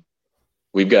mean,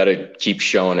 we've got to keep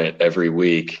showing it every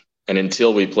week. And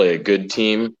until we play a good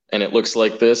team and it looks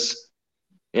like this,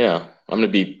 I'm going to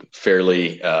be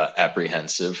fairly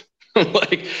apprehensive.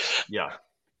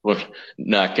 We're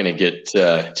not going to get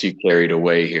too carried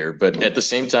away here. But at the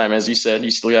same time, as you said,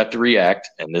 you still have to react.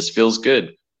 And this feels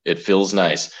good. It feels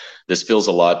nice. This feels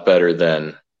a lot better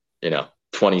than,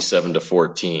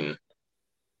 27-14.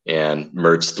 And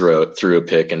Mertz threw a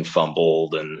pick and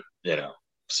fumbled. And,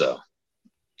 so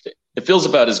it feels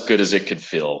about as good as it could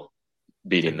feel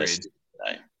beating this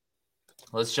tonight.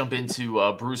 Let's jump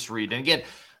into Bruce Reed. And again,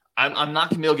 I'm not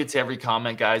going to be able to get to every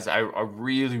comment, guys. I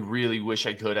really, really wish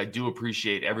I could. I do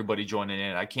appreciate everybody joining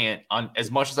in. I can't,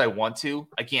 as much as I want to,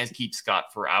 I can't keep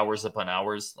Scott for hours upon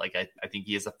hours. Like, I think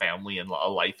he has a family and a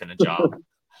life and a job.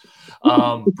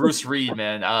 Bruce Reed,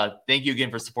 man, thank you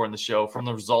again for supporting the show. From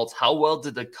the results, how well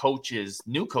did the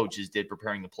new coaches did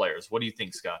preparing the players? What do you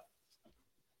think, Scott?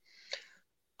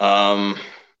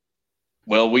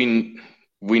 Well, we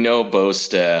know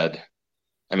Bostad,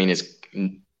 is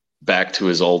back to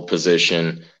his old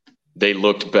position. They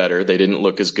looked better. They didn't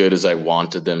look as good as I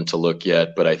wanted them to look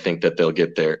yet, but I think that they'll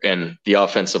get there. And the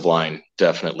offensive line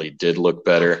definitely did look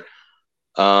better.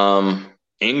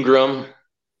 Ingram,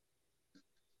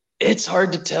 it's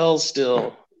hard to tell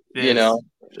still.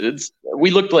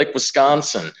 We looked like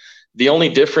Wisconsin. The only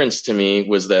difference to me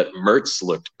was that Mertz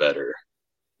looked better.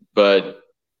 But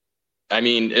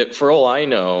for all I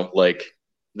know,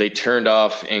 they turned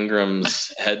off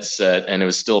Ingram's headset and it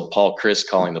was still Paul Chris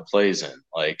calling the plays in.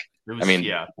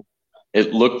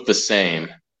 It looked the same.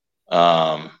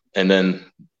 And then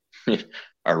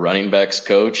our running backs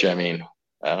coach, I mean,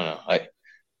 I don't know.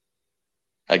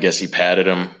 I guess he patted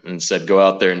him and said, "Go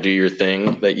out there and do your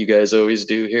thing that you guys always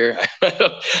do here."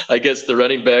 I guess the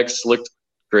running backs looked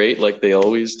great like they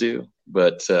always do,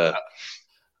 but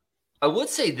I would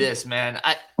say this, man.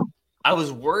 I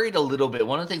was worried a little bit.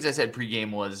 One of the things I said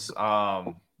pregame was,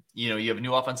 you have a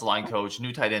new offensive line coach,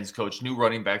 new tight ends coach, new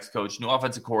running backs coach, new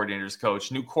offensive coordinators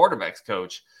coach, new quarterbacks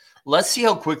coach. Let's see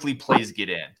how quickly plays get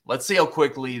in. Let's see how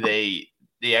quickly they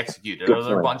execute it. Are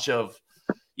there a bunch of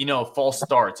false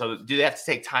starts? So do they have to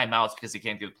take timeouts because they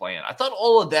can't get the play in? I thought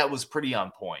all of that was pretty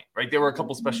on point, right? There were a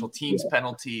couple special teams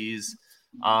penalties.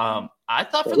 I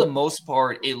thought for the most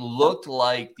part, it looked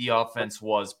like the offense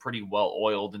was pretty well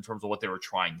oiled in terms of what they were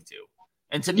trying to do.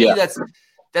 And to me,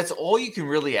 that's all you can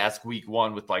really ask week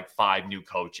one with like 5 new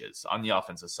coaches on the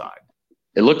offensive side.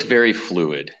 It looked very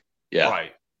fluid. Yeah.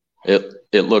 Right.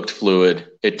 It looked fluid.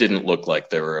 It didn't look like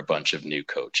there were a bunch of new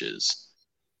coaches.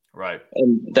 Right.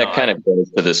 And that kind of goes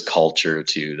to this culture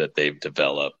too that they've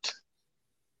developed,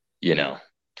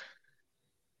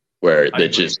 where they're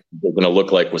going to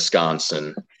look like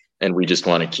Wisconsin, and we just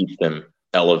want to keep them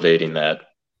elevating that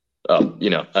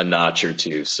a notch or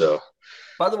two. So,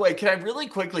 by the way, can I really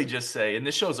quickly just say, and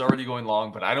this show's already going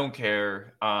long, but I don't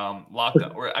care.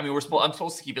 Lockdown. I'm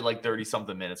supposed to keep it like 30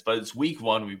 something minutes, but it's week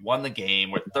one. We won the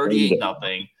game. We're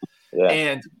 38-0. Yeah.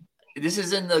 And this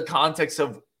is in the context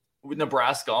of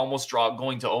Nebraska almost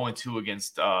going to 0-2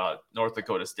 against North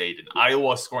Dakota State, and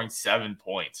Iowa scoring 7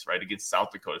 points right against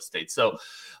South Dakota State. So,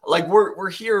 like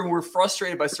we're here and we're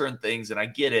frustrated by certain things, and I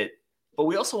get it. But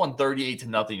we also won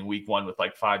 38-0 in week one with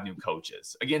like 5 new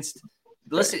coaches against.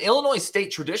 Listen, Illinois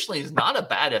State traditionally is not a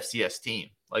bad FCS team.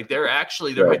 Like their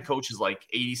head coach is like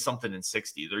 80 something and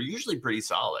 60. They're usually pretty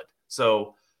solid.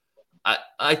 So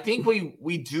I think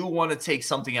we do want to take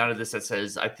something out of this that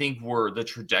says I think the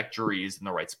trajectory is in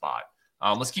the right spot.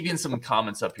 Let's keep in some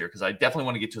comments up here because I definitely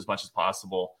want to get to as much as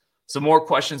possible. Some more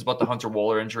questions about the Hunter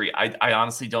Wohler injury. I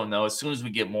honestly don't know. As soon as we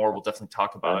get more, we'll definitely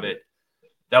talk about it.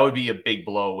 That would be a big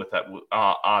blow with that,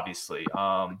 obviously.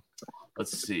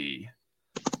 Let's see.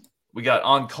 We got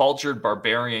Uncultured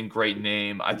Barbarian, great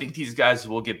name. I think these guys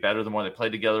will get better the more they play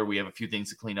together. We have a few things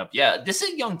to clean up. Yeah, this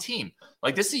is a young team.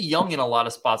 Like, this is young in a lot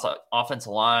of spots, like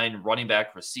offensive line, running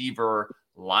back, receiver,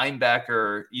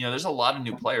 linebacker. There's a lot of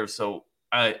new players. So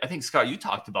I think, Scott, you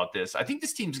talked about this. I think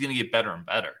this team's going to get better and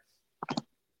better.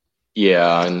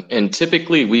 Yeah, and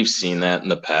typically we've seen that in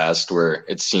the past where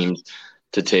it seems –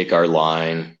 to take our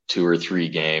line 2 or 3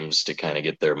 games to kind of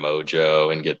get their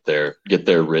mojo and get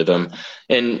their rhythm.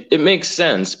 And it makes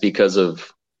sense because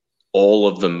of all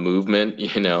of the movement,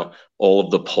 all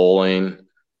of the polling.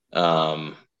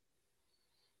 I'm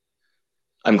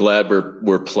glad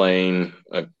we're playing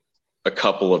a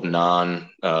couple of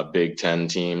non-Big Ten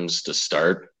teams to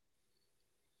start.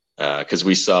 Because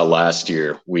we saw last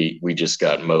year, we just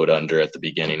got mowed under at the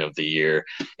beginning of the year.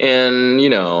 And,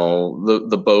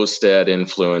 the Bostad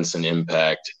influence and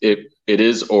impact,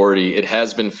 it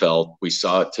has been felt. We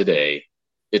saw it today.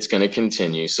 It's going to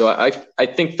continue. So I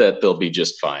think that they'll be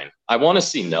just fine. I want to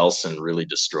see Nelson really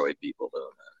destroy people, though.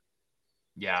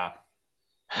 Yeah.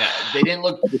 They didn't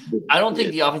look – I don't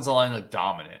think the offensive line looked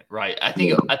dominant, right? I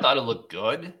thought it looked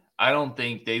good. I don't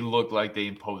think they looked like they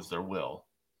imposed their will.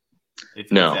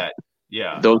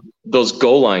 Those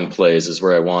goal line plays is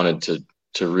where I wanted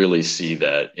to really see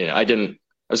that. I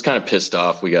was kind of pissed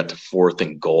off. We got to 4th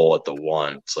and goal at the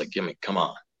 1. It's like, come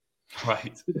on.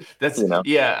 Right. That's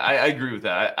I agree with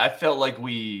that. I felt like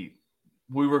we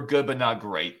were good but not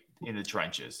great in the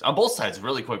trenches on both sides.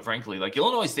 Really quick, frankly, like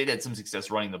Illinois State had some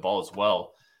success running the ball as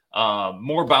well.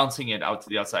 More bouncing it out to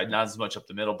the outside, not as much up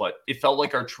the middle, but it felt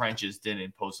like our trenches didn't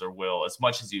impose their will as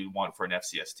much as you want for an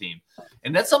FCS team.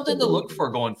 And that's something to look for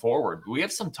going forward. We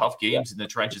have some tough games in the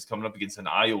trenches coming up against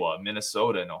Iowa,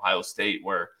 Minnesota, and Ohio State,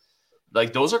 where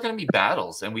like those are going to be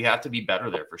battles, and we have to be better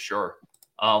there for sure.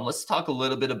 Let's talk a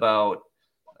little bit about,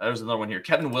 there's another one here,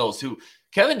 Kevin Wills,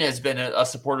 Kevin has been a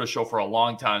supporter of the show for a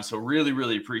long time. So really,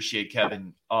 really appreciate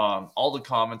Kevin. All the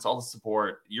comments, all the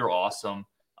support. You're awesome.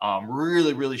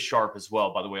 Really, really sharp as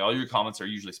well, by the way. All your comments are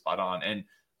usually spot on. And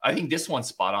I think this one's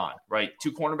spot on, right?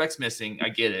 2 cornerbacks missing. I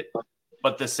get it.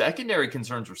 But the secondary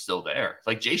concerns were still there.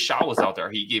 Like Jay Shaw was out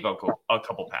there. He gave out a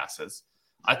couple passes.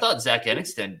 I thought Zach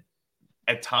Enixton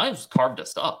at times carved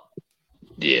us up.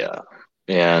 Yeah.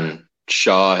 And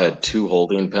Shaw had 2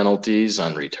 holding penalties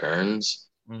on returns.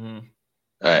 Mm-hmm.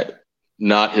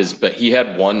 But he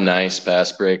had 1 nice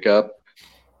pass breakup,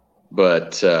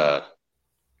 but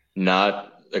not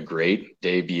a great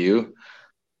debut.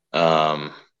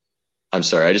 I'm I'm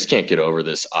sorry. I just can't get over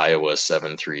this Iowa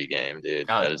 7-3 game, dude.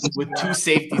 With 2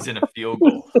 safeties and a field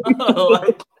goal.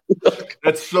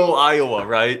 That's so Iowa,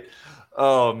 right?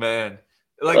 Oh, man.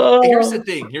 Here's the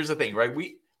thing, right?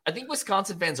 I think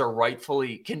Wisconsin fans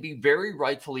can be very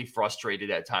rightfully frustrated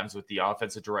at times with the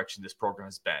offensive direction this program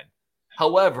has been.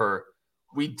 However,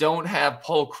 we don't have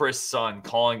Paul Chryst's son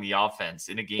calling the offense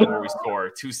in a game where we score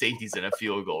 2 safeties and a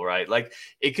field goal, right? Like,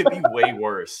 it could be way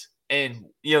worse. And,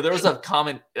 there was a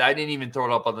comment, I didn't even throw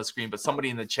it up on the screen, but somebody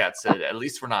in the chat said, at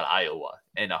least we're not Iowa.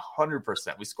 And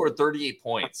 100%. We scored 38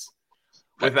 points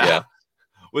without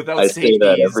I safeties. say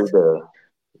that every day.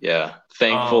 Yeah.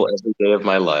 Thankful every day of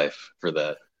my life for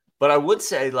that. But I would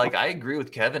say, I agree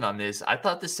with Kevin on this. I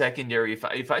thought the secondary, if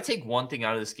I take one thing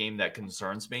out of this game that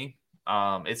concerns me,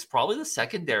 it's probably the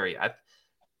secondary.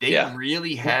 They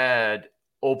really had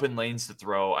open lanes to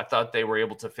throw. I thought they were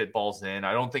able to fit balls in.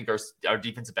 I don't think our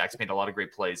defensive backs made a lot of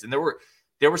great plays. And there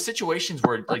were situations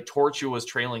where Torchia was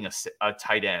trailing a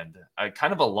tight end,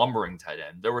 kind of a lumbering tight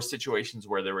end. There were situations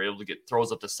where they were able to get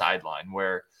throws up the sideline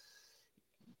where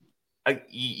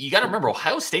you got to remember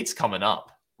Ohio State's coming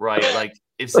up, right?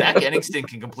 If Zach Enningston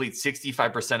can complete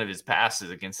 65% of his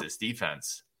passes against this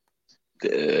defense.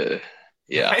 Yeah.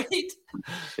 Right?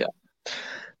 Yeah.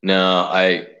 No,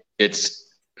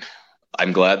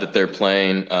 I'm glad that they're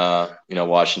playing,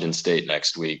 Washington State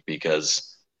next week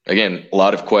because, again, a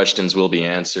lot of questions will be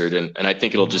answered. And I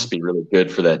think it'll just be really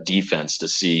good for that defense to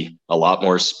see a lot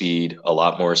more speed, a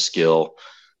lot more skill,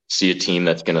 see a team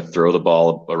that's going to throw the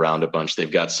ball around a bunch. They've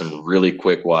got some really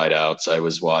quick wideouts. I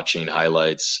was watching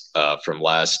highlights from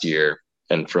last year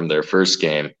and from their first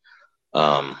game.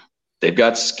 They've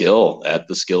got skill at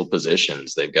the skill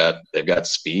positions. They've got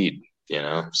speed,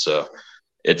 so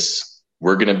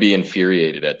we're going to be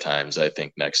infuriated at times, I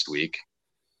think, next week.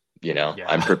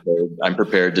 I'm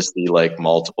prepared to see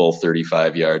multiple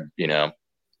 35-yard,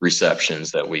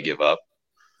 receptions that we give up.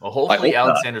 Well, hopefully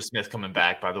Alexander Smith coming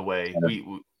back, by the way. We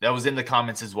that was in the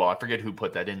comments as well. I forget who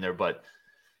put that in there, but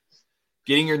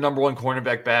getting your number one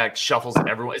cornerback back shuffles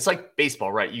everyone. It's like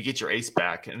baseball, right? You get your ace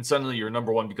back, and suddenly your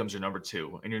number one becomes your number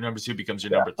two, and your number two becomes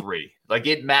your number three.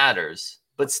 It matters,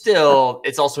 but still,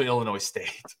 it's also Illinois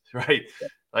State, right?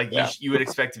 You would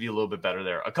expect to be a little bit better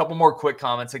there. A couple more quick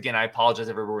comments. Again, I apologize,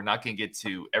 everyone. We're not going to get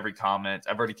to every comment.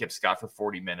 I've already kept Scott for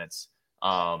 40 minutes.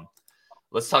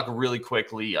 Let's talk really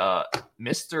quickly.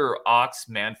 Mr. Ox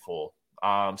Manful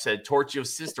said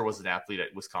Torchio's sister was an athlete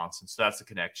at Wisconsin, so that's a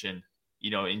connection.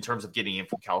 In terms of getting in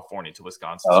from California to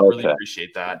Wisconsin. So really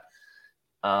appreciate that.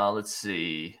 Let's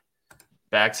see.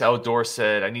 Bax Outdoor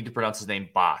said, I need to pronounce his name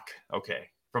Bach. Okay.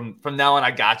 From now on,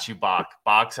 I got you, Bach.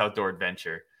 Bach's Outdoor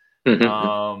Adventure.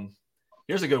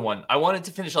 Here's a good one. I wanted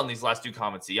to finish on these last 2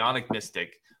 comments. Ionic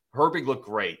Mystic. Herbig looked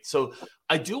great. So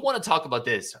I do want to talk about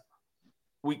this.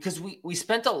 Because we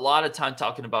spent a lot of time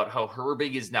talking about how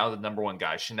Herbig is now the number one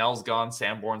guy. Chanel's gone.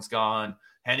 Sanborn's gone.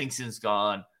 Henningson's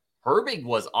gone. Herbig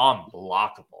was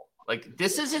unblockable.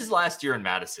 This is his last year in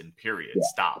Madison, period. Yeah,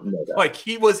 stop.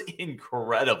 He was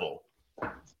incredible.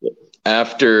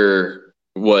 After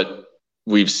what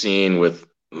we've seen with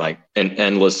an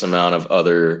endless amount of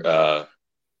other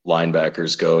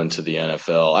linebackers go into the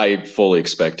NFL, I fully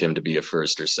expect him to be a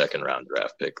first or second round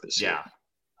draft pick this year.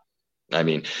 I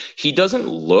mean, he doesn't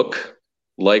look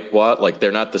like Watt.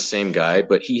 They're not the same guy,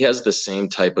 but he has the same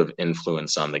type of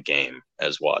influence on the game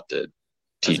as Watt did.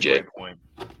 That's TJ, a great point.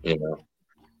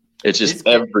 It's just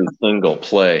every single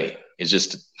play is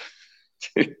just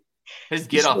his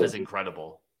get off is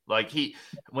incredible.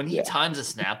 When he times a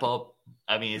snap up,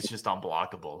 I mean, it's just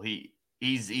unblockable.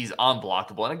 He's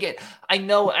unblockable. And again, I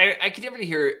know I can never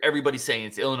hear everybody saying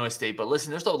it's Illinois State, but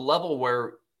listen, there's a level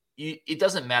where it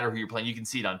doesn't matter who you're playing. You can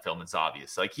see it on film. It's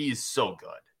obvious. He is so good,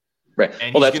 right?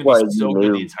 And he's going to be so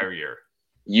good the entire year.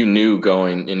 You knew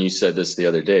going, and you said this the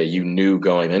other day, you knew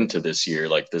going into this year,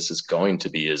 this is going to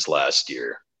be his last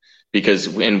year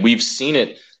and we've seen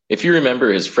it. If you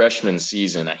remember his freshman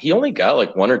season, he only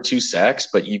got 1 or 2 sacks,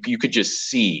 but you could just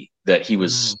see that he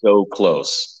was so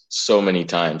close so many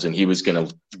times and he was going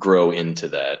to grow into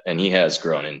that. And he has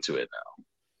grown into it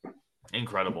now.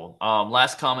 Incredible.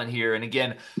 Last comment here. And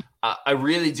again, I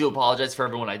really do apologize for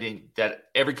everyone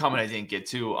every comment I didn't get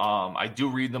to. I do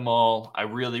read them all. I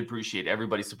really appreciate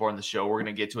everybody supporting the show. We're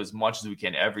going to get to as much as we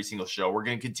can every single show. We're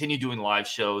going to continue doing live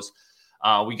shows.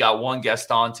 We got one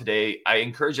guest on today. I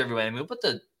encourage everyone. I'm going to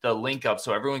put the link up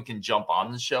so everyone can jump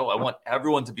on the show. I want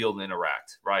everyone to be able to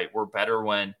interact, right? We're better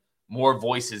when more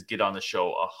voices get on the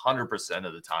show 100%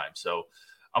 of the time. So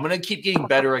I'm going to keep getting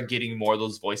better at getting more of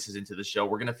those voices into the show.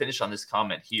 We're going to finish on this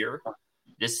comment here.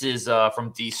 This is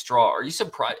from D Straw. Are you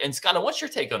surprised? And Scott, what's your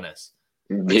take on this?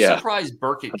 I'm surprised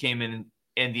Burkett came in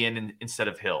the end instead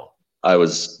of Hill. I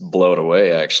was blown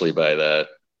away actually by that.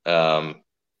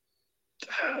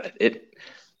 It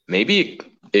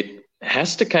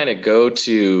has to kind of go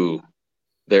to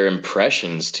their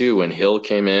impressions too. When Hill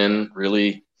came in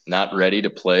really not ready to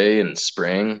play in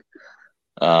spring,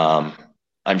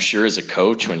 I'm sure as a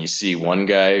coach, when you see one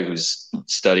guy who's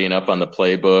studying up on the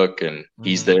playbook and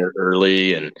he's there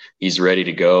early and he's ready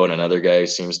to go, and another guy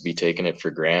seems to be taking it for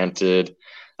granted.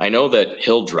 I know that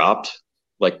Hill dropped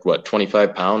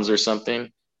 25 pounds or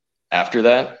something after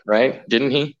that, right?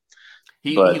 Didn't he?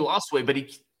 He lost weight, but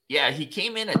he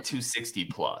came in at 260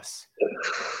 plus.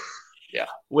 Yeah.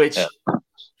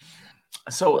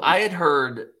 So I had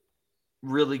heard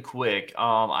really quick,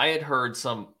 I had heard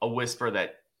a whisper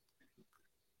that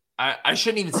I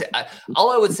shouldn't even say.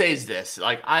 All I would say is this: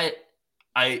 like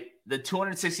the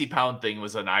 260 pound thing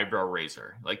was an eyebrow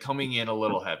raiser, like coming in a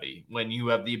little heavy when you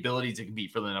have the ability to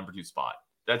compete for the number 2 spot.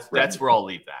 That's where I'll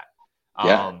leave that.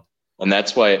 And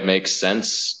that's why it makes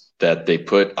sense that they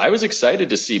put. I was excited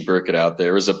to see Burkett out there.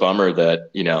 It was a bummer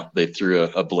that they threw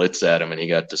a blitz at him and he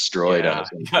got destroyed on his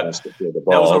pass to throw the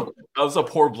ball. That was a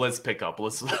poor blitz pickup.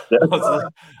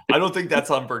 I don't think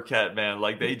that's on Burkett, man.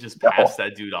 Like they just passed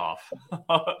that dude off.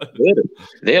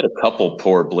 They had a couple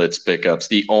poor blitz pickups.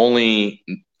 The only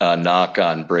knock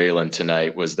on Braylon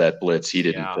tonight was that blitz he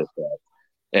didn't pick up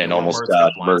and almost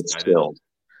got Mertz killed.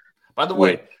 By the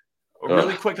way,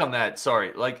 really quick on that.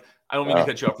 Sorry, I don't mean to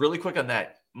cut you off. Really quick on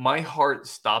that. My heart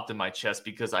stopped in my chest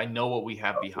because I know what we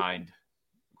have behind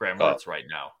Graham Mertz right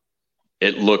now.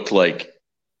 It looked like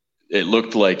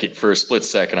it for a split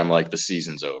second. I'm like, the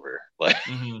season's over.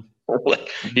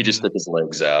 He just took his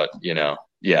legs out.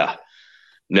 Yeah.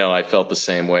 No, I felt the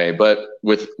same way. But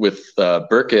with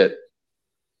Burkett,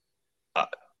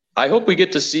 I hope we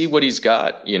get to see what he's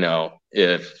got.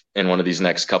 If in one of these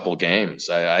next couple games,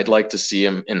 I'd like to see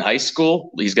him in high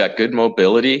school. He's got good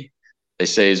mobility. They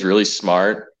say he's really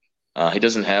smart. He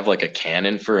doesn't have a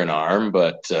cannon for an arm,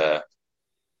 but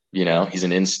he's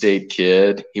an in-state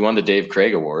kid. He won the Dave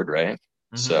Craig Award, right?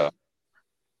 Mm-hmm. So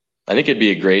I think it'd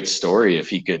be a great story if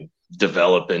he could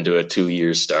develop into a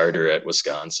 2-year starter at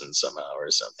Wisconsin somehow or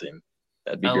something.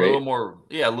 That'd be great. A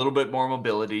little bit more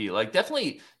mobility.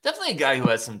 Definitely a guy who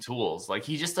has some tools.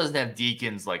 He just doesn't have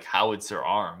Deacon's howitzer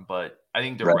arm, but I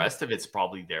think the rest of it's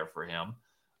probably there for him.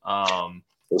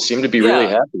 They seem to be really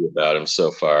happy about him so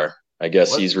far. I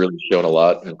guess he's really shown a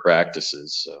lot in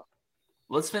practices. So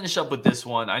let's finish up with this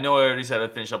one. I know I already said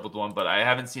I'd finish up with one, but I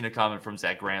haven't seen a comment from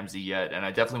Zach Ramsey yet, and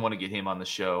I definitely want to get him on the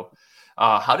show.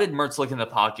 How did Mertz look in the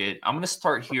pocket? I'm going to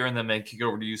start here and then kick it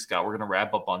over to you, Scott. We're going to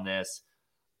wrap up on this.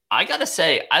 I got to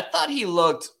say, I thought he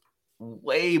looked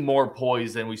way more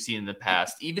poised than we've seen in the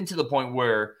past, even to the point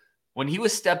where when he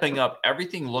was stepping up,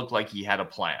 everything looked like he had a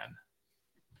plan.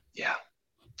 Yeah.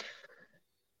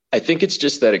 I think it's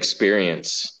just that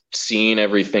experience, seeing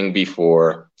everything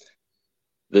before.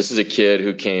 This is a kid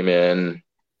who came in,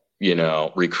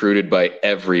 recruited by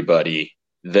everybody.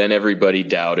 Then everybody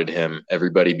doubted him.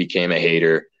 Everybody became a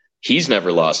hater. He's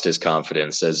never lost his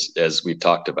confidence, as we've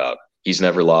talked about. He's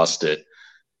never lost it.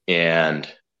 And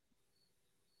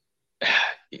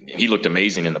he looked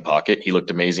amazing in the pocket. He looked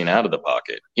amazing out of the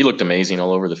pocket. He looked amazing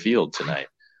all over the field tonight.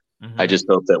 Mm-hmm. I just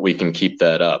hope that we can keep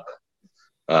that up.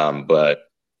 But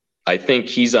I think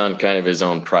he's on kind of his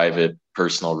own private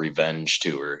personal revenge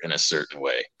tour in a certain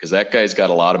way, because that guy's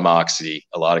got a lot of moxie,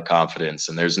 a lot of confidence,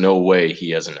 and there's no way he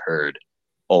hasn't heard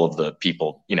all of the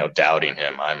people, doubting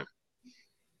him.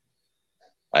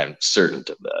 I'm certain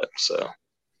of that. So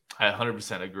I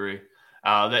 100% agree.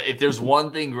 That if there's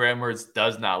one thing Graham Mertz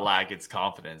does not lack, it's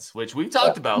confidence, which we've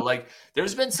talked about.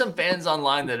 There's been some fans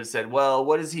online that have said, well,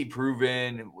 what has he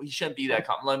proven? He shouldn't be that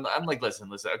confident. I'm like,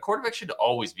 listen, a quarterback should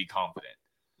always be confident.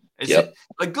 It's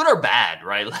good or bad,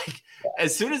 right?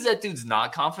 As soon as that dude's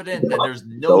not confident, then there's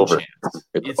no chance.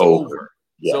 It's over.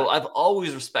 Yeah. So I've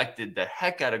always respected the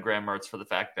heck out of Graham Mertz for the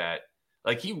fact that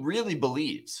he really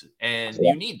believes, and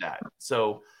you need that.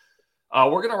 So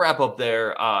we're going to wrap up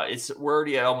there. We're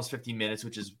already at almost 15 minutes,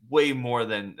 which is way more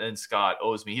than Scott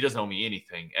owes me. He doesn't owe me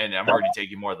anything, and I'm already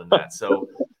taking more than that. So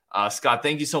Scott,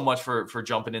 thank you so much for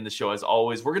jumping in the show. As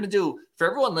always, we're going to do, for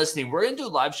everyone listening, we're going to do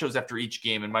live shows after each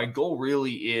game. And my goal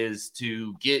really is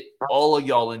to get all of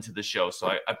y'all into the show. So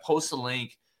I post a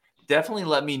link. Definitely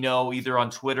let me know either on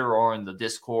Twitter or in the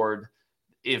Discord.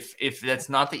 If that's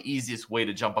not the easiest way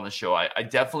to jump on the show, I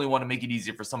definitely want to make it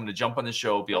easier for someone to jump on the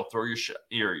show, be able to throw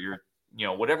your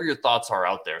whatever your thoughts are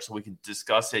out there so we can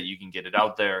discuss it. You can get it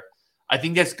out there. I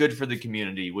think that's good for the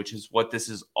community, which is what this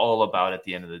is all about at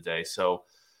the end of the day. So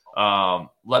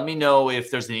Let me know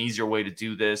if there's an easier way to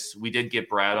do this. We did get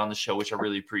Brad on the show, which I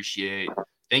really appreciate.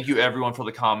 Thank you, everyone, for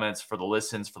the comments, for the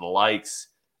listens, for the likes.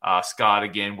 Scott,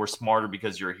 again, we're smarter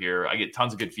because you're here. I get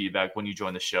tons of good feedback when you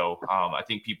join the show. I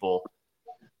think people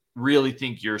really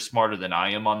think you're smarter than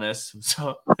I am on this.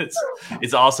 So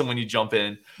it's awesome when you jump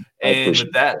in. And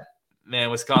with that, man,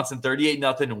 Wisconsin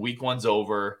 38-0. Week 1's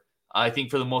over. I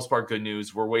think for the most part, good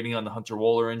news. We're waiting on the Hunter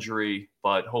Wohler injury,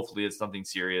 but hopefully it's something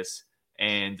serious.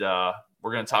 And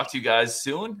we're going to talk to you guys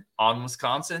soon on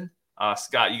Wisconsin.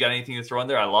 Scott, you got anything to throw in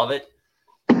there? I love it.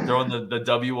 Throwing the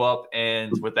W up.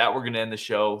 And with that, we're going to end the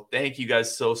show. Thank you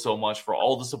guys so much for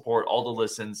all the support, all the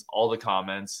listens, all the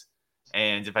comments.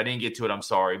 And if I didn't get to it, I'm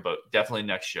sorry, but definitely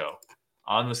next show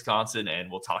on Wisconsin, and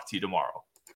we'll talk to you tomorrow.